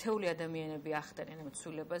 სწორედ ერთეული ადამიანები ახდენენ ამ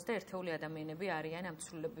ცვლილებას და ერთეული ადამიანები არიან ამ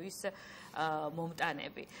ცვლილების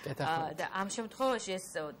მომტანები. და ამ შემთხვევაში ეს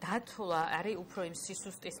დათვლა არის უფრო იმ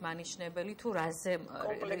სისუსტის მანიშნებელი თუ რაზე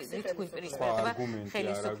გვიპირისპირდება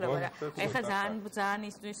ხელისუფლება. ეხლა ძალიან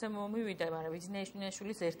ისე მომივიდა, მაგრამ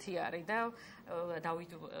ვიძინაშვილის ერთი არის და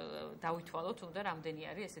დავითვალოთ უნდა რამდენი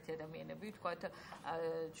არის ესეთი ადამიანები, თქვათ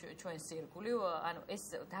ჩვენს ირგვლივ, ანუ ეს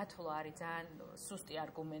დათვლა არის ძალიან სუსტი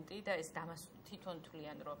არგუმენტი და ეს თვითონ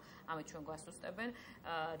თვლიან, რომ ამით ჩვენ გვასუსტებენ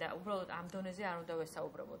და უბრალოდ ამ დონეზე არ უნდა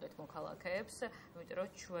ვესაუბრებოდეთ მოქალაქეებს, იმიტომ რომ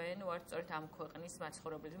ჩვენ ვართ სწორედ ამ ქვეყნის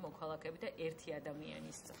მაცხოვრებლები მოქალაქეები და ერთი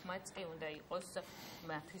ადამიანის ხმაც კი უნდა იყოს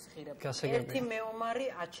მათთვის ღირებული. ერთი მეომარი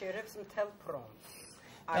აჩერებს მთელ ფრონტს.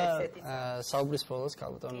 საუბრის ბოლოს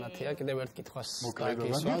კალბატონათია კიდევ ერთ კითხვას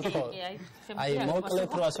გაგისვამთ, ხო? აი მოკლედ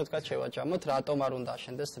რო ასე ვთქვათ შევაჭამოთ, რატომ არ უნდა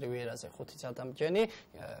აშენდეს რივიერაზე 5 წელთამბჯენი?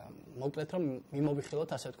 მოკლედ რომ მიმოვიხილოთ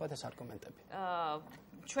ასე ვთქვათ ეს არგუმენტები.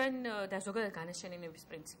 ჩვენ და ზოგადად განაშენიანების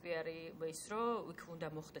პრინციპი არის ის, რომ იქ უნდა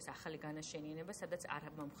მოხდეს ახალი განაშენიანება, სადაც არ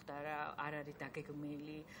მომხდარა, არ არის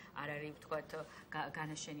დაგეგმილი, არ არის ვთქვათ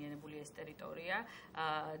განაშენიანებული ეს ტერიტორია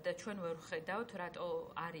და ჩვენ ვერ ვხედავთ, რატო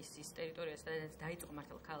არის ის ტერიტორია, სადაც დაიწყო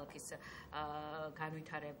მართლა ქალაქის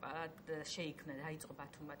განვითარება, შეიქმნა, დაიწყო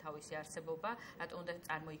ბათუმმა თავისი არსებობა, რატო უნდა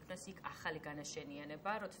წარმოიქმნას იქ ახალი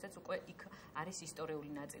განაშენიანება, როდესაც უკვე იქ არის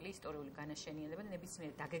ისტორიული ნაწილი, ისტორიული განაშენიანება და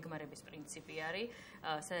ნებისმიერი დაგეგმარების პრინციპი არის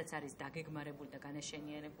სადაც არის დაგეგმარებული და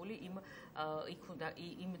განაშენიანებული,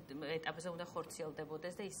 იმ ეტაპზე უნდა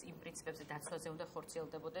ხორციელდებოდეს და იმ პრინციპებზე დაცვაზე უნდა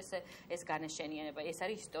ხორციელდებოდეს ეს განაშენიანება. ეს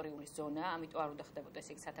არის ისტორიული ზონა, ამიტომ არ უნდა ხდებოდეს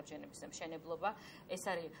იქ სათავშენების მშენებლობა. ეს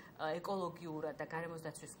არის ეკოლოგიურად და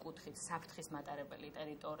გარემოსდაცვის კუთხით საფრთხის მატარებელი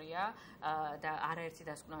ტერიტორია და არაერთი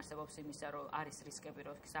დასკვნა არსებობს იმისა, რომ არის რისკები,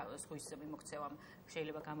 რომ ზღვის მიმოქცევამ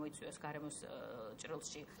შეიძლება გამოიწვიოს გარემოს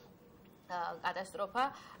ჭრილში კატასტროფა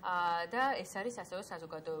და ეს არის ასევე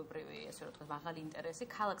საზოგადოებრივი, ესე რომ ვთქვათ, მაღალი ინტერესი.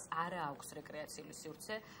 ქალაქს არ აქვს რეკრეაციული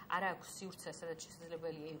სივრცე, არ აქვს სივრცე, სადაც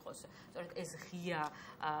შესაძლებელია იყოს სწორედ ეს ღია,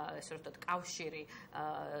 ესე რომ ვთქვათ, კავშირი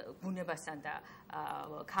ბუნებასთან და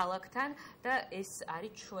ქალაქთან და ეს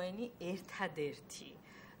არის ჩვენი ერთადერთი,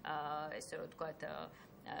 ესე რომ ვთქვათ,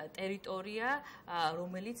 ტერიტორია,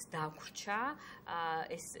 რომელიც დაგვრჩა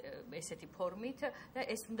ესეთი ფორმით და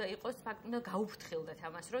ეს უნდა იყოს ფაქტ უნდა გაუფრთხილდეთ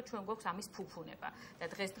ამას, რომ ჩვენ გვაქვს ამის ფუფუნება და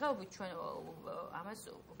დღესდღეობით ჩვენ ამას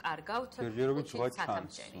კარგავთ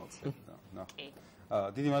სათავშენით.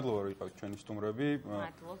 დიდი მადლობა რომ იყავით ჩვენი სტუმრები.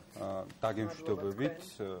 დაგემშვიდობებით.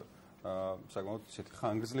 საკმაოდ ისეთი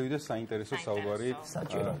ხანგრძლივი და საინტერესო საუბარი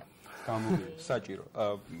საჭირო.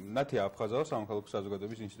 ნათია აფხაზავა, სამოქალაქო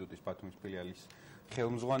საზოგადოების ინსტიტუტის ბათუმის ფილიალის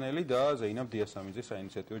ხელმძღვანელი და ზეინაბ დიასამიძე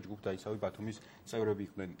საინიციატივო ჯგუფ დაისავი ბათუმის წევრები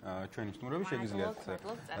იყვნენ ჩვენი სტუმრები. შეგიძლიათ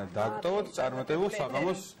დაგტოვოთ წარმატებულ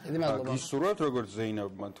საღამოს გისურვებთ, როგორც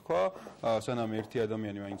ზეინაბმა თქვა, სანამ ერთი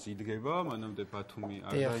ადამიანი მაინც იდგება, მანამდე ბათუმი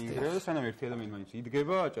არ დაინგრევა, სანამ ერთი ადამიანი მაინც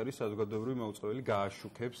იდგება, აჭარის საზოგადოებრივი მაუწყებელი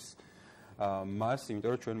გააშუქებს მას,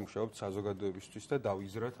 იმიტომ რომ ჩვენ მუშაობთ საზოგადოებისთვის და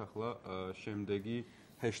დავიზრათ ახლა შემდეგი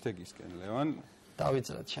ჰეშთეგისკენ. ლევან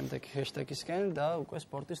დავიძრათ შემდეგ ჰეშთეგისკენ და უკვე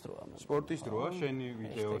სპორტის დროა. სპორტის დროა, შენი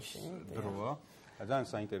ვიდეოს დროა. ძალიან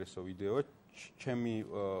საინტერესო ვიდეოა.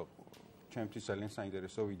 ჩემთვის ძალიან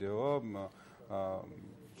საინტერესო ვიდეოა.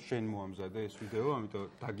 შენ მოამზადე ეს ვიდეო, ამიტომ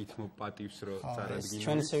დაგითმო პატივს რომ წარადგინე.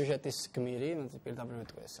 ჩვენი სიუჟეტის გმირი, პირდაპირ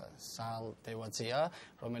ვიტყვი ეს სალ დევაძეა,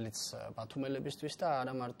 რომელიც ბათუმელებისთვის და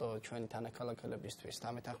არა მარტო ჩვენი თანაქალაქელებისთვის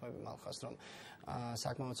დამეთანხმები მალხას, რომ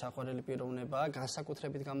საკმაოდ საყვარელი პიროვნებაა,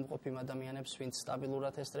 განსაკუთრებით გამოყოფ იმ ადამიანებს, ვინც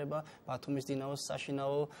სტაბილურად ესწრება ბათუმის დინამოს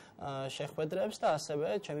საშინაო შეხვედრებს და ასევე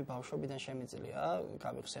ჩემი ბავშვობიდან შემიძლია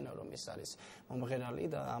გავიხსენო, რომ ის არის მომღერალი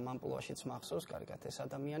და ამ ამპლუაშიც მახსოვს კარგად ეს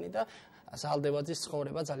ადამიანი და ზალდევაძის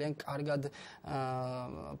ცხოვრება ძალიან კარგად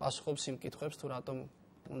პასუხობს იმ კითხვებს, თუ რატომ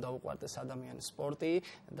უნდა უყვარდეს ადამიანის სპორტი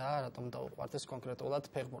და რატომ უნდა უყვარდეს კონკრეტულად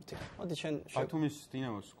ფეხბურთი. მოდი ჩვენ ბათუმის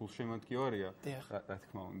დინამოს გულშემატკივარია, რა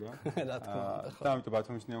თქმა უნდა. რა თქმა უნდა. და ამიტომ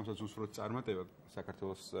ბათუმის დინამოსაც უსურვოთ წარმატება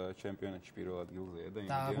საქართველოს ჩემპიონატში პირველ ადგილზეა და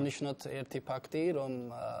იმედია. აღნიშნოთ ერთი ფაქტი, რომ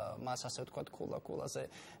მას ასე ვთქვათ კულაზე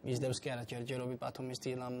მისდევს კი არა ჯერჯერობით ბათუმის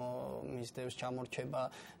დინამო, მისდევს ჩამორჩება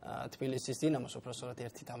თბილისის დინამოს, უბრალოდ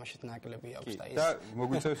ერთი თამაშით ნაკლები აქვს და ის და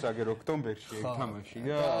მოგვიწევს აგერ ოქტომბერში ეგ თამაში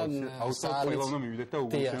და აუცილებლად ყველა უნდა მივიდეთ და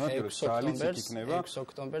უგულშემატკივრებს 6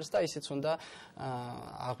 ოქტომბერს და ისიც უნდა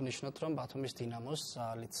აღნიშნოთ, რომ ბათუმის დინამოს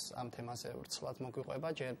ზალიც ამ თემაზე ვრცლად მოგვიყვება,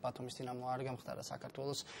 ჯერ ბათუმის დინამო არ გამხდარა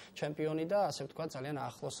საქართველოს ჩემპიონი და ასე ვთქვათ ძალიან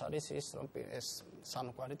ახლოს არის ის, რომ ეს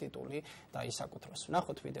სამოყვარი ტიტული დაისაკუთროს.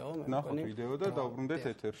 ნახოთ ვიდეო, მე მგონი. ნახოთ ვიდეო და დავბრუნდეთ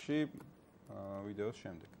ეთერში ვიდეოს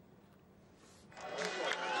შემდეგ.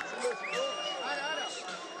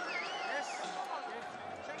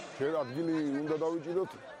 ჯერ ადგილი უნდა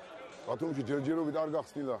დავიჭიროთ. ბათუმში ჯერჯერობით არ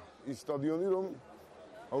გახსნილა ის სტადიონი, რომ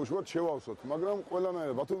აუშვათ შევავსოთ, მაგრამ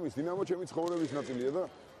ყველანაირად ბათუმის დინამო ჩემი ცხოვრების ნაწილია და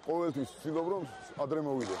ყოველთვის ვცდილობ რომ ადრე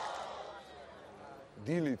მოვიდე.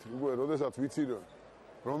 დილით უკვე როდესაც ვიცი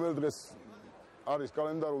რომელ დღეს არის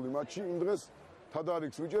კალენდარული მატჩი, იმ დღეს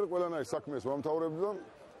თადარიგს ვიჭერ, ყველანაირ საქმეს ვამთავრებ და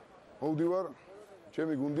მოვდივარ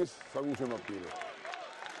ჩემი გუნდის საგულშემატკივრად.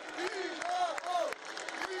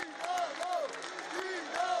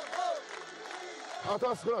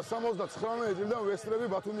 1979 წლიდან ვესწრები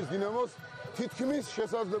ბათუმის დინამოს თითქმის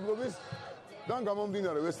შესაძლებლობისგან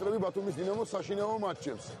გამომდინარე ვესწრები ბათუმის დინამოს საშინაო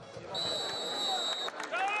მატჩებს.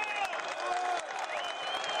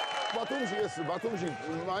 ბათუმში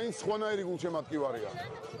მაინც სხვანაირი გულშემატკივარია.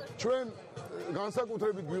 ჩვენ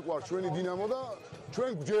განსაკუთრებით გვიყვარს ჩვენი დინამო და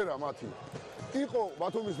ჩვენ გვჯერა მათი. იყო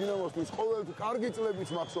ბათუმის დინამოსთვის ყოველთვის კარგი წლებიც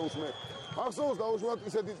მახსოვს მე. მახსოვს დაუშვათ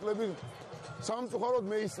ისეთი წლები სამწუხაროდ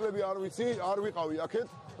მე ის წლები არ ვიცი, არ ვიყავი აქეთ,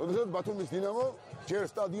 როდესაც ბათუმის დინამო ჯერ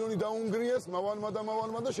სტადიონი დაუნგრიეს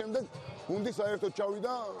მავანმა და შემდეგ გუნდი საერთოდ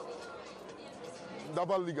ჩავიდა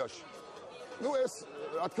დაბალ ლიგაში. ეს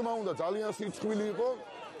რა თქმა უნდა ძალიან სიცხვილი იყო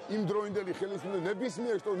იმ დროინდელი ხელისუფლების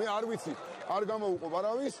ნებისმიერ што მე არ ვიცი, არ გამოვუყო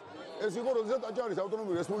არავის, ეს იყო როდესაც აჭარის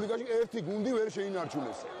ავტონომიურ რესპუბლიკაში ერთი გუნდი ვერ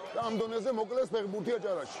შეინარჩუნეს და ამ დონეზე მოკლეს ფეხბურთი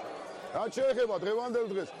აჭარაში. რაც შეეხება დღევანდელ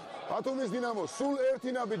დღეს ბათუმის დინამო სულ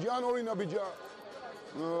ერთი ნაბიჯი ან ორი ნაბიჯი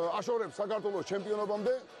აშორებს საქართველოს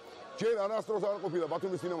ჩემპიონობამდე ჯერ არასდროს არ ყოფილა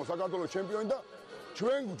ბათუმის დინამო საქართველოს ჩემპიონი და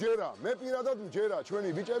ჩვენ გვჯერა, მე პირადად მჯერა ჩვენი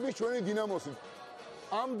ბიჭების, ჩვენი დინამოს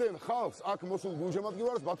ამდენ ხალხს აქ მოსულ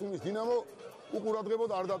გულშემატკივარს ბათუმის დინამო უყურადღებოდ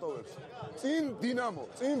არ დატოვებს. წინ დინამო,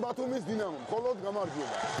 წინ ბათუმის დინამო, მხოლოდ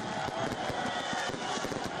გამარჯვება.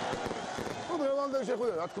 დღევანდელ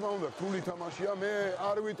შეხვედრა, რა თქმა უნდა, რთული თამაშია. მე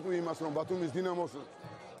არ ვიტყვი იმას, რომ ბათუმის დინამოს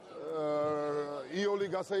იოლი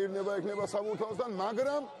გასაირნება ექნება საბურთალოსთან,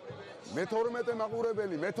 მაგრამ მე-12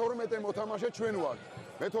 მაყურებელი, მე-12 მოთამაშე ჩვენ ვართ.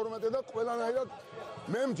 მე-12 და ყველანაირად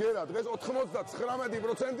მე მჯერა დღეს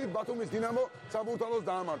 99% ბათუმის დინამო საბურთალოს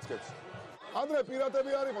დაამარცხებს. ადრე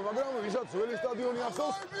პირატები არ იყო, მაგრამ ვისაც ძველი სტადიონი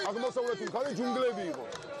ახსოვს, აღმოსავლეთი მხარე ჯუნგლები იყო.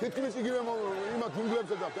 თითქმის იგივე იმათ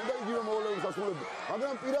ჯუნგლებზე დაფენ და იგივე მოვლენებს ასრულებდნენ.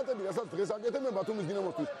 მაგრამ პირატები, რასაც დღეს აკეთებენ ბათუმის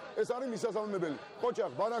დინამოსთვის, ეს არის მისასალმებელი.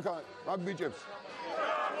 ყოჩახ, ბარაკა, მაგ ბიჭებს.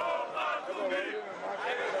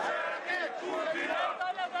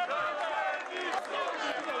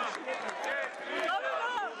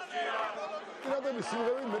 პირატების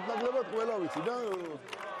სიმღერები მეტნაკლებად ყველა ვიცი და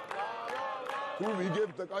თუ ვიგებ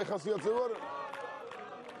და კაი ხასიათზე ვარ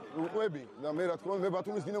უყვები და მე რა თქმა უნდა მე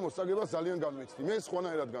ბათუმის დინამოს წაგებას ძალიან განვიცდი. მე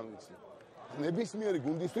სხვანაირად განვიცდი. ნებისმიერი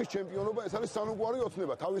გუნდისთვის ჩემპიონობა ეს არის სანუკვარი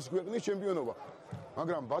ოცნება, თავისი ქვეყნის ჩემპიონობა.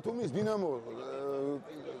 მაგრამ ბათუმის დინამო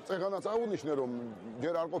წეგანაც აღვნიშნე რომ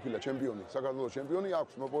ჯერ არ ყოფილა ჩემპიონი, საქართველოს ჩემპიონი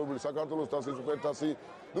აქვს მოპოვებული საქართველოს თასი, სუპერთასი,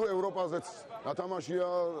 ნუ ევროპაზეც ნათამაშია,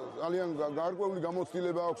 ძალიან გარკვეული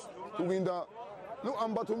გამოცდილება აქვს. თუ გინდა ნუ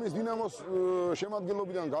ამ ბათუმის დინამოს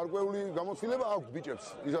შემადგენლობიდან გარკვეული გამოცდილება აქვს ბიჭებს,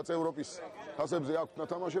 ვისაც ევროპის თასებზე აქვს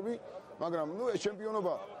ნათამაშები, მაგრამ ნუ ეს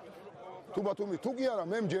ჩემპიონობა თუ ბათუმის თუ კი არა,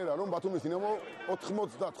 მე მჯერა რომ ბათუმის დინამო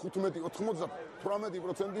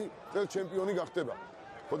 95-98% წელს ჩემპიონი გახდება.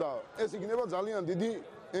 ხო და ეს იქნება ძალიან დიდი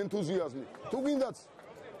ენთუზიაზმი. თუ გინდაც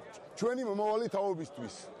ჩვენი მომავალი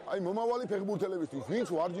თაობისთვის, აი მომავალი ფეხბურთელებისთვის, ვინც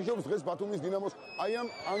ვარჯიშობს დღეს ბათუმის დინამოს აი ამ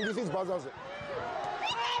ანგისის ბაზაზე.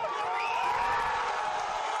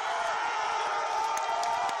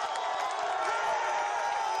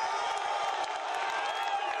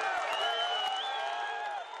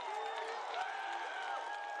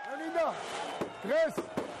 დღეს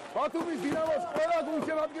ბათუმის დინამოს ყველა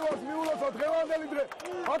გულშემატკივარს მიულოცოთ დღევანდელი დღე.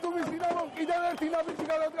 ბათუმის დინამომ კიდევ ერთი ნაბიჯი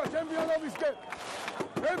გადადგა ჩემპიონობისკენ.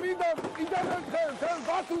 მე მინდა კიდევ ერთხელ მთელ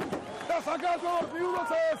ბათუმს და საქართველოს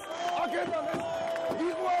მიულოცოს აქედან ეს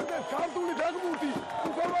იღვარდეს ქართული ფეხბურთი,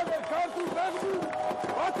 უზოვადეთ ქართულ ფეხბურთს.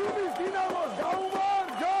 ბათუმის დინამოს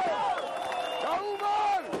გაუმარჯო!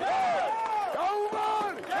 გაუმარჯო!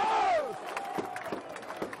 გაუმარჯო!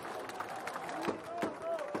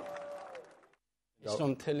 ის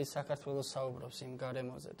რომ მთელი საქართველოს საუბრობს იმ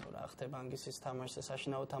გარემოზე თუ რა ხდება ანგისის თამაშზე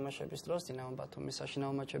საშინაო თამაშების დროს, დინამო ბათუმის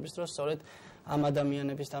საშინაო მატჩების დროს, სწორედ ამ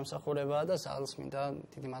ადამიანების დამსახურებაა და ძალს მინდა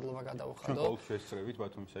დიდი მადლობა გადაუხადო. ჩვენ ყოველ შესწრებით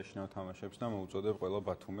ბათუმის საშინაო თამაშებს და მოუწოდებ ყველა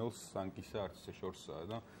ბათუმელს ანგისა არც ეს შორსაა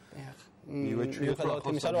და მიუხედავად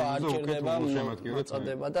იმისა, რომ არ ჭირდება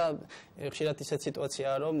მოწოდება და ხშირად ისეთ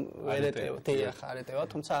სიტუაციაა, რომ ვერ ეტევა,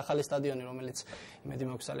 თუმცა ახალი სტადიონი, რომელიც იმედი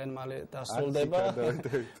მაქვს ძალიან მალე დასრულდება,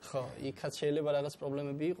 ხო, იქაც შეიძლება რაღაც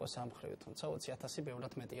პრობლემები იყოს ამ მხრივ, თუმცა 20,000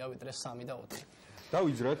 ბევრად მეტია ვიდრე 3 და 4.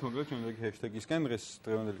 დავიძრათ, მოკლედ ჩვენ ჰეშთეგისკენ დღეს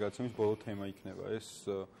დღევანდელი გადაცემის ბოლო თემა იქნება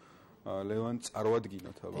ეს ლევან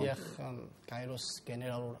წარვადგინოთ აბა. დიახ, გაეროს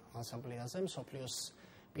გენერალურ ასამბლეაზე მსოფლიოს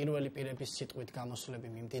პირველი პირების სიტყვით გამოსვლები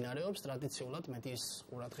მიმდინარეობს. ტრადიციულად მედიის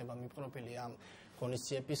ყურადღება მიპყრობილი ამ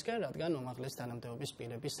ღონისძიებისკენ, რადგან უმაღლეს თანამდებობის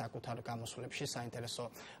პირების საკუთარ გამოსვლებში საინტერესო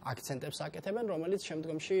აქცენტებს აკეთებენ, რომელიც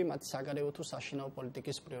შემდგომში მათ საგარეო თუ საშინაო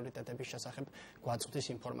პოლიტიკის პრიორიტეტების შესახებ გვაწვდის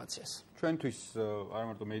ინფორმაციას. ჩვენთვის არა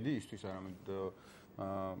მარტო მედიისთვის, არამედ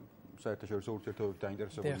საერთაშორისო ურთიერთობებით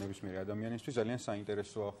დაინტერესებული ნებისმიერი ადამიანისთვის ძალიან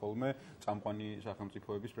საინტერესოა ხოლმე წამყვანი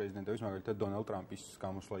სახელმწიფოების პრეზიდენტების, მაგალითად დონალდ ტრამპის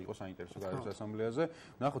გამოსვლა იყო საინტერესო გაეროს ასამბლეაზე.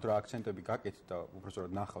 ნახოთ რა აქცენტები გაკეთდა,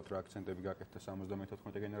 უბრალოდ ნახავთ რა აქცენტები გაკეთდა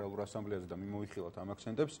 74 გენერალურ ასამბლეაზე და მიმოიხილოთ ამ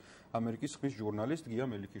აქცენტებს ამერიკის ხმის ჟურნალისტ გია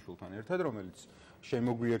მელიქიშვილთან ერთად, რომელიც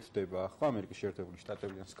შემოგვიერთდება ახლა ამერიკის შეერთებული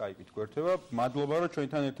შტატებიდან Skype-ით გვერდება. მადლობა რომ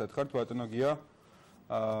ჩვენთან ერთად ხართ ბატონო გია.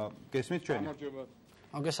 გესმით ჩვენი?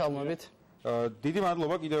 მოგესალმებით. დიდი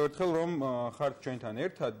მადლობა კიდევ ერთხელ რომ ხართ ჩვენთან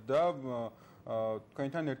ერთად და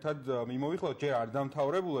თქვენთან ერთად მიმოვიხილოთ ჯერ არ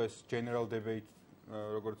დამთავრებულა ეს general debate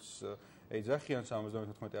როგორც ეძახიან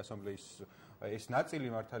 74 ასამბლეის ეს ნაწილი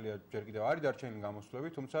მართალია ჯერ კიდევ არის დარჩენილი გამოსვლები,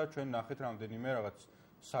 თუმცა ჩვენ ნახეთ რამდენიმე რაღაც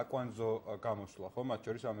საკვანძო გამოსვლა ხო მათ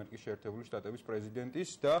შორის ამერიკის შეერთებული შტატების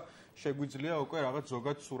პრეზიდენტის და შეგვიძლია უკვე რაღაც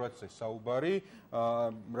ზოგად სურათზე საუბარი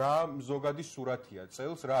რა ზოგადი სურათია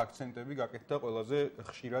წელს რა აქცენტები გაკეთდა ყველაზე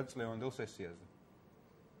ხშირად წლევანდელ სესიაზე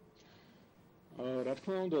რა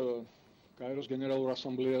თქმა უნდა გაეროს გენერალურ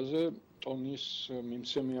ასამბლეაზე ტონის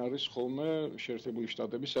მიმცემი არის ხოლმე შეერთებული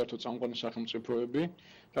შტატები, საერთო წამყვანი სახელმწიფოები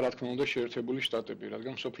და რა თქმა უნდა შეერთებული შტატები,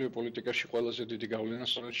 რადგან მსოფლიო პოლიტიკაში ყველაზე დიდი გავლენა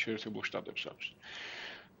სწორედ შეერთებულ შტატებს აქვს.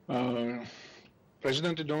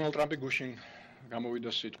 პრეზიდენტი დონალდ ტრამპი გუშინ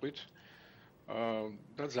გამოვიდა სიტყვით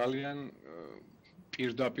და ძალიან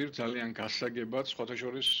პირდაპირ ძალიან გასაგებად სხვათა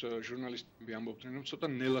შორის ჟურნალისტები ამბობდნენ რომ ცოტა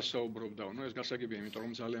ნელა საუბრობდაო, ეს გასაგებია, იმიტომ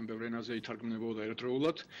რომ ძალიან ბევრ ენაზე ითარგმნებოდა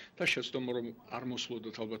ერთდროულად და შეცდომა რომ არ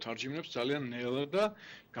მოსვლოდათ ალბათ თარჯიმნებს, ძალიან ნელა და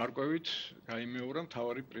გარკვევით გაიმეორა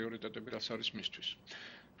მთავარი პრიორიტეტები რაც არის მისთვის.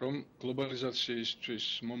 რომ გლობალიზაციისთვის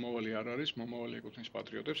მომავალი არ არის, მომავალი ეკუთვნის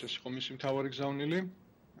პატრიოტებს, ეს იყო მისი მთავარი გზავნილი.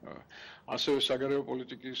 ასევე საგარეო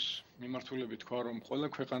პოლიტიკის მიმართულებით თქვა რომ ყველა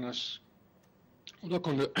ქვეყანას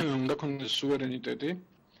უნდა ქონდეს სუვერენიტეტი,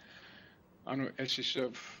 ანუ ეს ისევ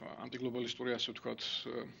ანტიგლობალისტური ასე ვთქვათ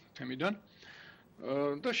თემიდან.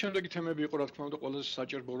 და შემდეგი თემები იყო რა თქმა უნდა ყველაზე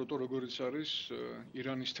საჭირო ბოროტო, როგორიც არის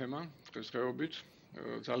ირანის თემა დღესდღეობით,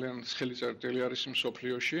 ძალიან ცხელი წერტილი არის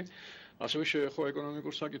მსოფლიოში, ასევე შეეხო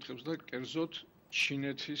ეკონომიკურ საკითხებს და კერძოდ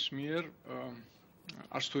ჩინეთის მიერ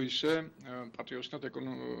არც თუ ისე პატრიოტულად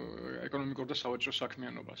ეკონომიკურ და სავაჭრო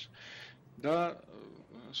საქმიანობას. და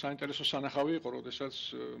საინტერესო სანახავი იყო, როდესაც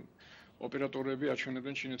ოპერატორები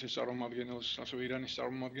აჩვენებდნენ ჩინეთის წარმომადგენელს, ასევე ირანის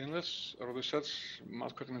წარმომადგენელს, როდესაც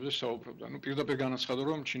მათ ქვეყნებზე საუბრობდა. პირდაპირ განაცხადა,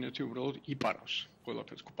 რომ ჩინეთი უბრალოდ იპარავს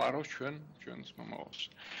ყველაფერს, გვპარავს ჩვენს მომავალს.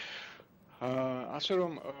 ასე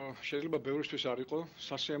რომ შეიძლება ბევრისთვის არ იყო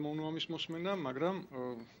სასიამოვნო ამის მოსმენა, მაგრამ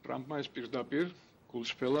ტრამპმა ეს პირდაპირ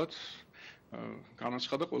გულწრფელად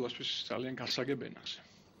განაცხადა ყველასთვის ძალიან გასაგებ ენაზე.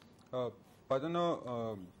 ბატონო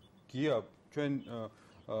გია, ჩვენ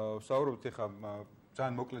საუბრობთ ახლა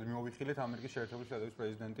ძალიან მოკლედ მიმოვიხილეთ ამერიკის შეერთებული შტატების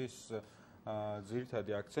პრეზიდენტის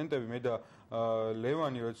ძირითადი აქცენტები. მე და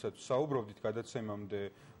ლევანი როდესაც საუბრობდით გადაცემამდე,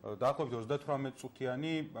 დაახლოებით 38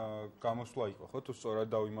 წუთიანი გამოსვლა იყო, ხო, თუ სწორად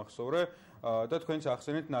დავიმახსოვრე და თქვენც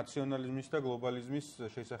ახსენეთ ნაციონალიზმის და გლობალიზმის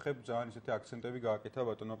შესახებ ძალიან ისეთი აქცენტები გააკეთა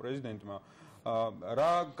ბატონო პრეზიდენტმა.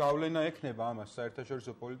 რა გავლენა ექნება ამას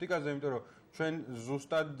საერთაშორისო პოლიტიკაზე, იმიტომ რომ ჩვენ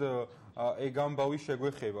ზუსტად ეგ ამბავი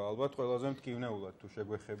შეგვეხება, ალბათ ყველაზე მტკივნეულად თუ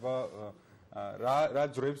შეგვეხება რა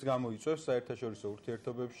ძროებს გამოიწვევს საერთაშორისო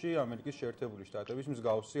ურთიერთობებში ამერიკის შეერთებული შტატების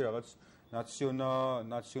მსგავსი რაღაც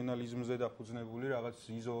ნაციონალიზმზე დაფუძნებული რაღაც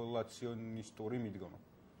იზოლაციონისტური მიდგომა.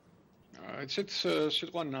 ეცეთ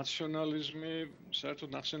სიტყვა ნაციონალიზმი საერთოდ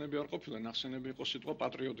ნახსენები არ ყოფილა, ნახსენები იყო სიტყვა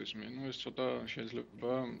პატრიოტიზმი. ეს ცოტა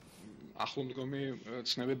შეიძლება ახლომდგომი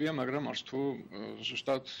ცნებებია, მაგრამ არც თუ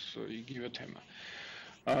ზუსტად იგივე თემა.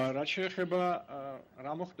 რაც შეეხება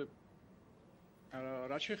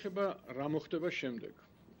რა მოხდება შემდეგ.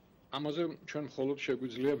 ამაზე ჩვენ მხოლოდ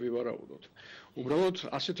შეგვიძლია ვივარაუდოთ. უბრალოდ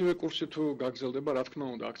ასეთივე კურსი თუ გაგრძელდება, რა თქმა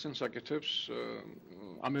უნდა, აქცენტს აკეთებს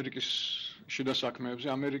ამერიკის შიდა საქმეებზე,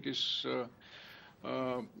 ამერიკის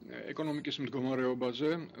ეკონომიკის მდგომარეობაზე.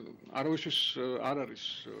 არავისთვის არ არის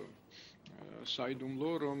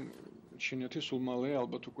საიდუმლო, რომ ჩინეთი სულ მალე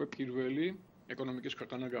ალბათ უკვე პირველი ეკონომიკის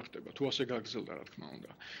ქვეყანა გახდება, თუ ასე გაგრძელდა, რა თქმა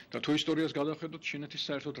უნდა. და თუ ისტორიას გადავხედოთ, ჩინეთის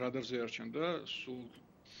საერთოდ რადარზე არ ჩანდა სულ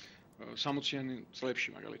 60-იანი წლებში,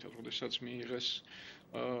 მაგალითად, როდესაც მიიღეს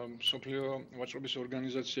მსოფლიო ვაჭრობის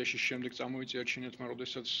ორგანიზაციაში, შემდეგ წამოიწია ჩინეთმა,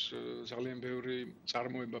 როდესაც ძალიან ბევრი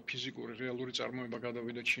წარმოება, ფიზიკური, რეალური წარმოება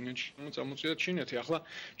გადავიდა ჩინეთში, წამოწია ჩინეთი. ახლა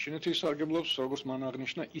ჩინეთი ისარგებლობს, როგორც მან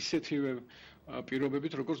აღნიშნა, ისეთივე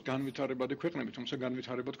პირობებით, როგორც განვითარებადი ქვეყნები, თუმცა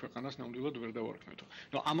განვითარებად ქვეყანას ნამდვილად ვერ დავარქმევთ.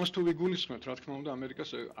 ამას თუ ვიგულისხმევთ, რა თქმა უნდა,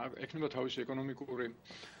 ამერიკას ექნება თავისი ეკონომიკური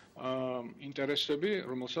ინტერესები,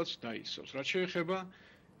 რომელსაც დაიცავს. რაც შეეხება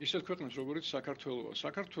ისეთ ქვეყნებს, როგორც საქართველოა.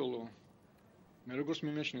 საქართველო მე როგორც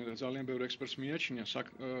მიმეჩნია და ძალიან ბევრი ექსპერტს მიაჩნია,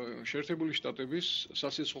 შეერთებული შტატების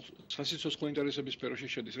სასიცოცხლო ინტერესების სფეროში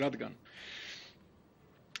შედის, რადგან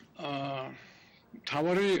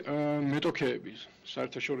მთავარი მეტოქეები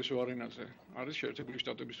საერთაშორისო არენაზე არის შეერთებული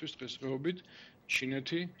შტატებისთვის დღესდღეობით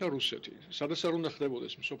ჩინეთი და რუსეთი. სადაც არ უნდა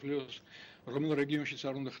ხდებოდეს მსოფლიოს რომელ რეგიონშიც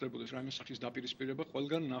არ უნდა ხდებოდეს რაიმე სახის დაპირისპირება,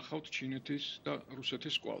 ყველგან ნახავთ ჩინეთის და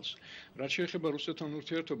რუსეთის კვალს. რაც შეეხება რუსეთთან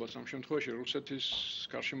ურთიერთობას, ამ შემთხვევაში რუსეთის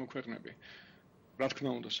გარშემო ქვეყნები, რა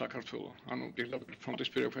თქმა უნდა, საქართველო, ანუ პირდაპირ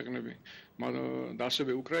ფრონტისპირა ქვეყნები, და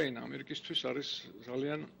ასევე უკრაინა ამერიკისთვის არის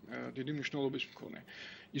ძალიან დიდი მნიშვნელობის მქონე.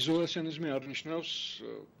 იზოლაციონიზმი არ ნიშნავს,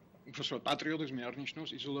 უბრალოდ პატრიოტიზმი არ ნიშნავს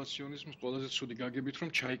იზოლაციონიზმს ყველაზე ცუდი გაგებით, რომ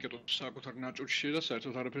ჩაიკეტოს საკუთარ ნაჭურში და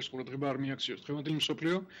საერთოდ არაფერს ყურადღება არ მიაქციოს. დღევანდელი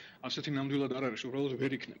მსოფლიო ასეთი ნამდვილად არ არის, უბრალოდ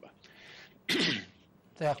ვერ იქნება.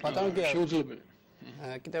 შეუძლებელი.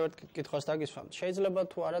 კიდევ ერთ კითხვას დაგისვამთ. შეიძლება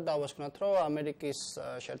თუ არა დავასკვნათ, რომ ამერიკის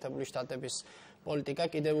შეერთებული შტატების პოლიტიკა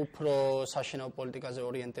კიდევ უფრო საშინაო პოლიტიკაზე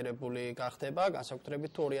ორიენტირებული გახდება,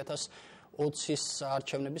 განსაკუთრებით თუ 2020-ის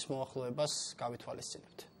არჩევნების მოახლოებას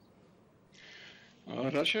გავითვალისწინებთ.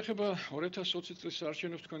 რაც შეეხება 2020 წლის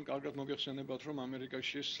არჩევნებს, თქვენ კარგად მოგეხსენებათ, რომ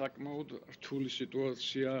ამერიკაში საკმაოდ რთული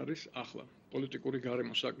სიტუაცია არის ახლა. პოლიტიკური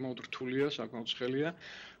გარემო საკმაოდ რთულია, საკმაოდ ცხელია.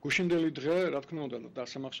 გუშინდელი დღე, რა თქმა უნდა,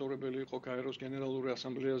 დასამახსოვრებელი იყო გაეროს გენერალური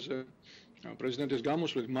ასამბლეაზე პრეზიდენტის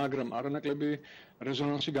გამოსვლით, მაგრამ არანაკლები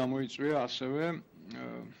რეზონანსი გამოიწვია ასევე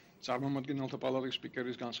წარმომადგენელთა პალატის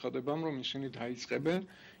სპიკერის განცხადებამ, რომ ისინი დაიწყებენ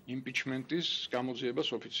იმპიჩმენტის გამოძიებას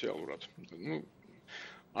ოფიციალურად.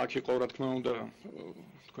 აქ იყო, რა თქმა უნდა,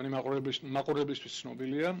 თქვენი მაყურებლისთვის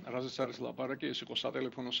ცნობილია, რაზეც არის ლაპარაკი, ეს იყო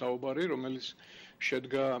სატელეფონო საუბარი, რომელიც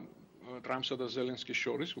შედგა ტრამპსა და ზელენსკის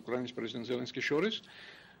შორის, უკრაინის პრეზიდენტ ზელენსკის შორის.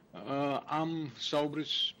 ამ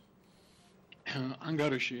საუბრის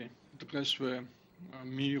ანგარიში დღესვე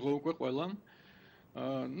მიიღო უკვე ყველამ.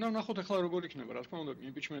 ნახოთ ახლა როგორ იქნება, რა თქმა უნდა,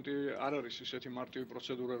 იმპიჩმენტი არ არის ისეთი მარტივი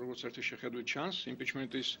პროცედურა, როგორც ერთი შეხედვით ჩანს.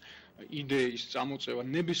 იმპიჩმენტის იდეის წამოწევა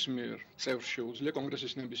ნებისმიერ წევრს შეუძლია,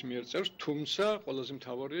 კონგრესის ნებისმიერ წევრს, თუმცა ყველაზე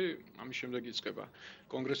მთავარი ამის შემდეგ იწყება.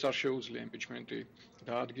 კონგრესს არ შეუძლია იმპიჩმენტი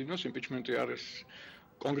დაადგინოს, იმპიჩმენტი არის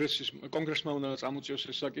კონგრესმა უნდა წამოწიოს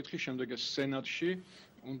ეს საკითხი, შემდეგ ეს სენატში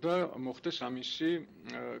უნდა მოხდეს ამისი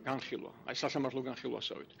განხილვა, აი სასამართლო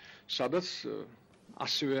განხილვასავით, სადაც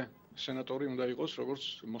ასევე სენატორი უნდა იყოს როგორც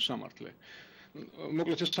მოსამართლე.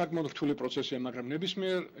 მოკლედ ეს საკმაოდ რთული პროცესია, მაგრამ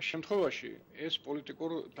ნებისმიერ შემთხვევაში ეს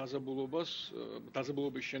პოლიტიკურ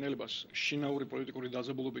დაძაბულობის შენელებას, შინაური პოლიტიკური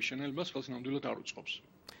დაძაბულობის შენელებას ხელს ნამდვილად არ უწყობს.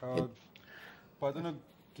 ბატონო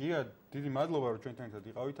გია, დიდი მადლობა რომ ჩვენთან ერთად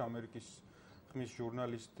იყავით. ამერიკის ხმის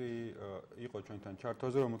ჟურნალისტი იყო ჩვენთან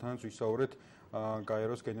ჩართვაზე, რომელთანაც ვისაუბრეთ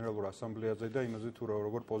გაეროს გენერალურ ასამბლეაზე და იმაზე თუ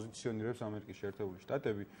როგორ პოზიციონირებს ამერიკის შეერთებული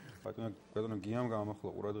შტატები. ბატონო გიამ გამოახლა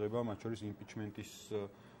ყურადღება მათ შორის იმპიჩმენტის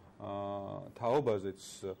თაობაზეც,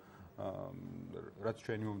 რაც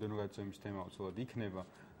ჩვენი მომდენო გადაცემის თემა უცბად იქნება.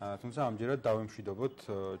 თუმცა ამჯერად დავემშვიდობოთ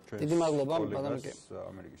ჩვენს დიდი მადლობა ბატონო გია.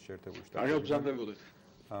 ამერიკის შეერთებული შტატებში. კარგად ბრძანდებოდეთ.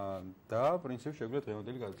 და პრინციპში შეგვიძლია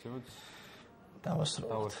დღევანდელი გადაცემაც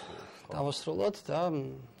დავასრულოთ და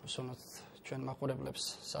უსვამოთ ჩვენ მაყურებლებს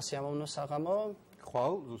სასიამოვნო საღამო.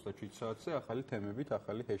 ხვალ ზუსტად 7 საათზე ახალი თემებით,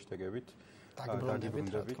 ახალი ჰეშთეგებით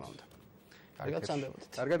დაგიბრუნდებით. კარგად წამდებოდეთ.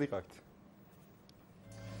 კარგად იყავით.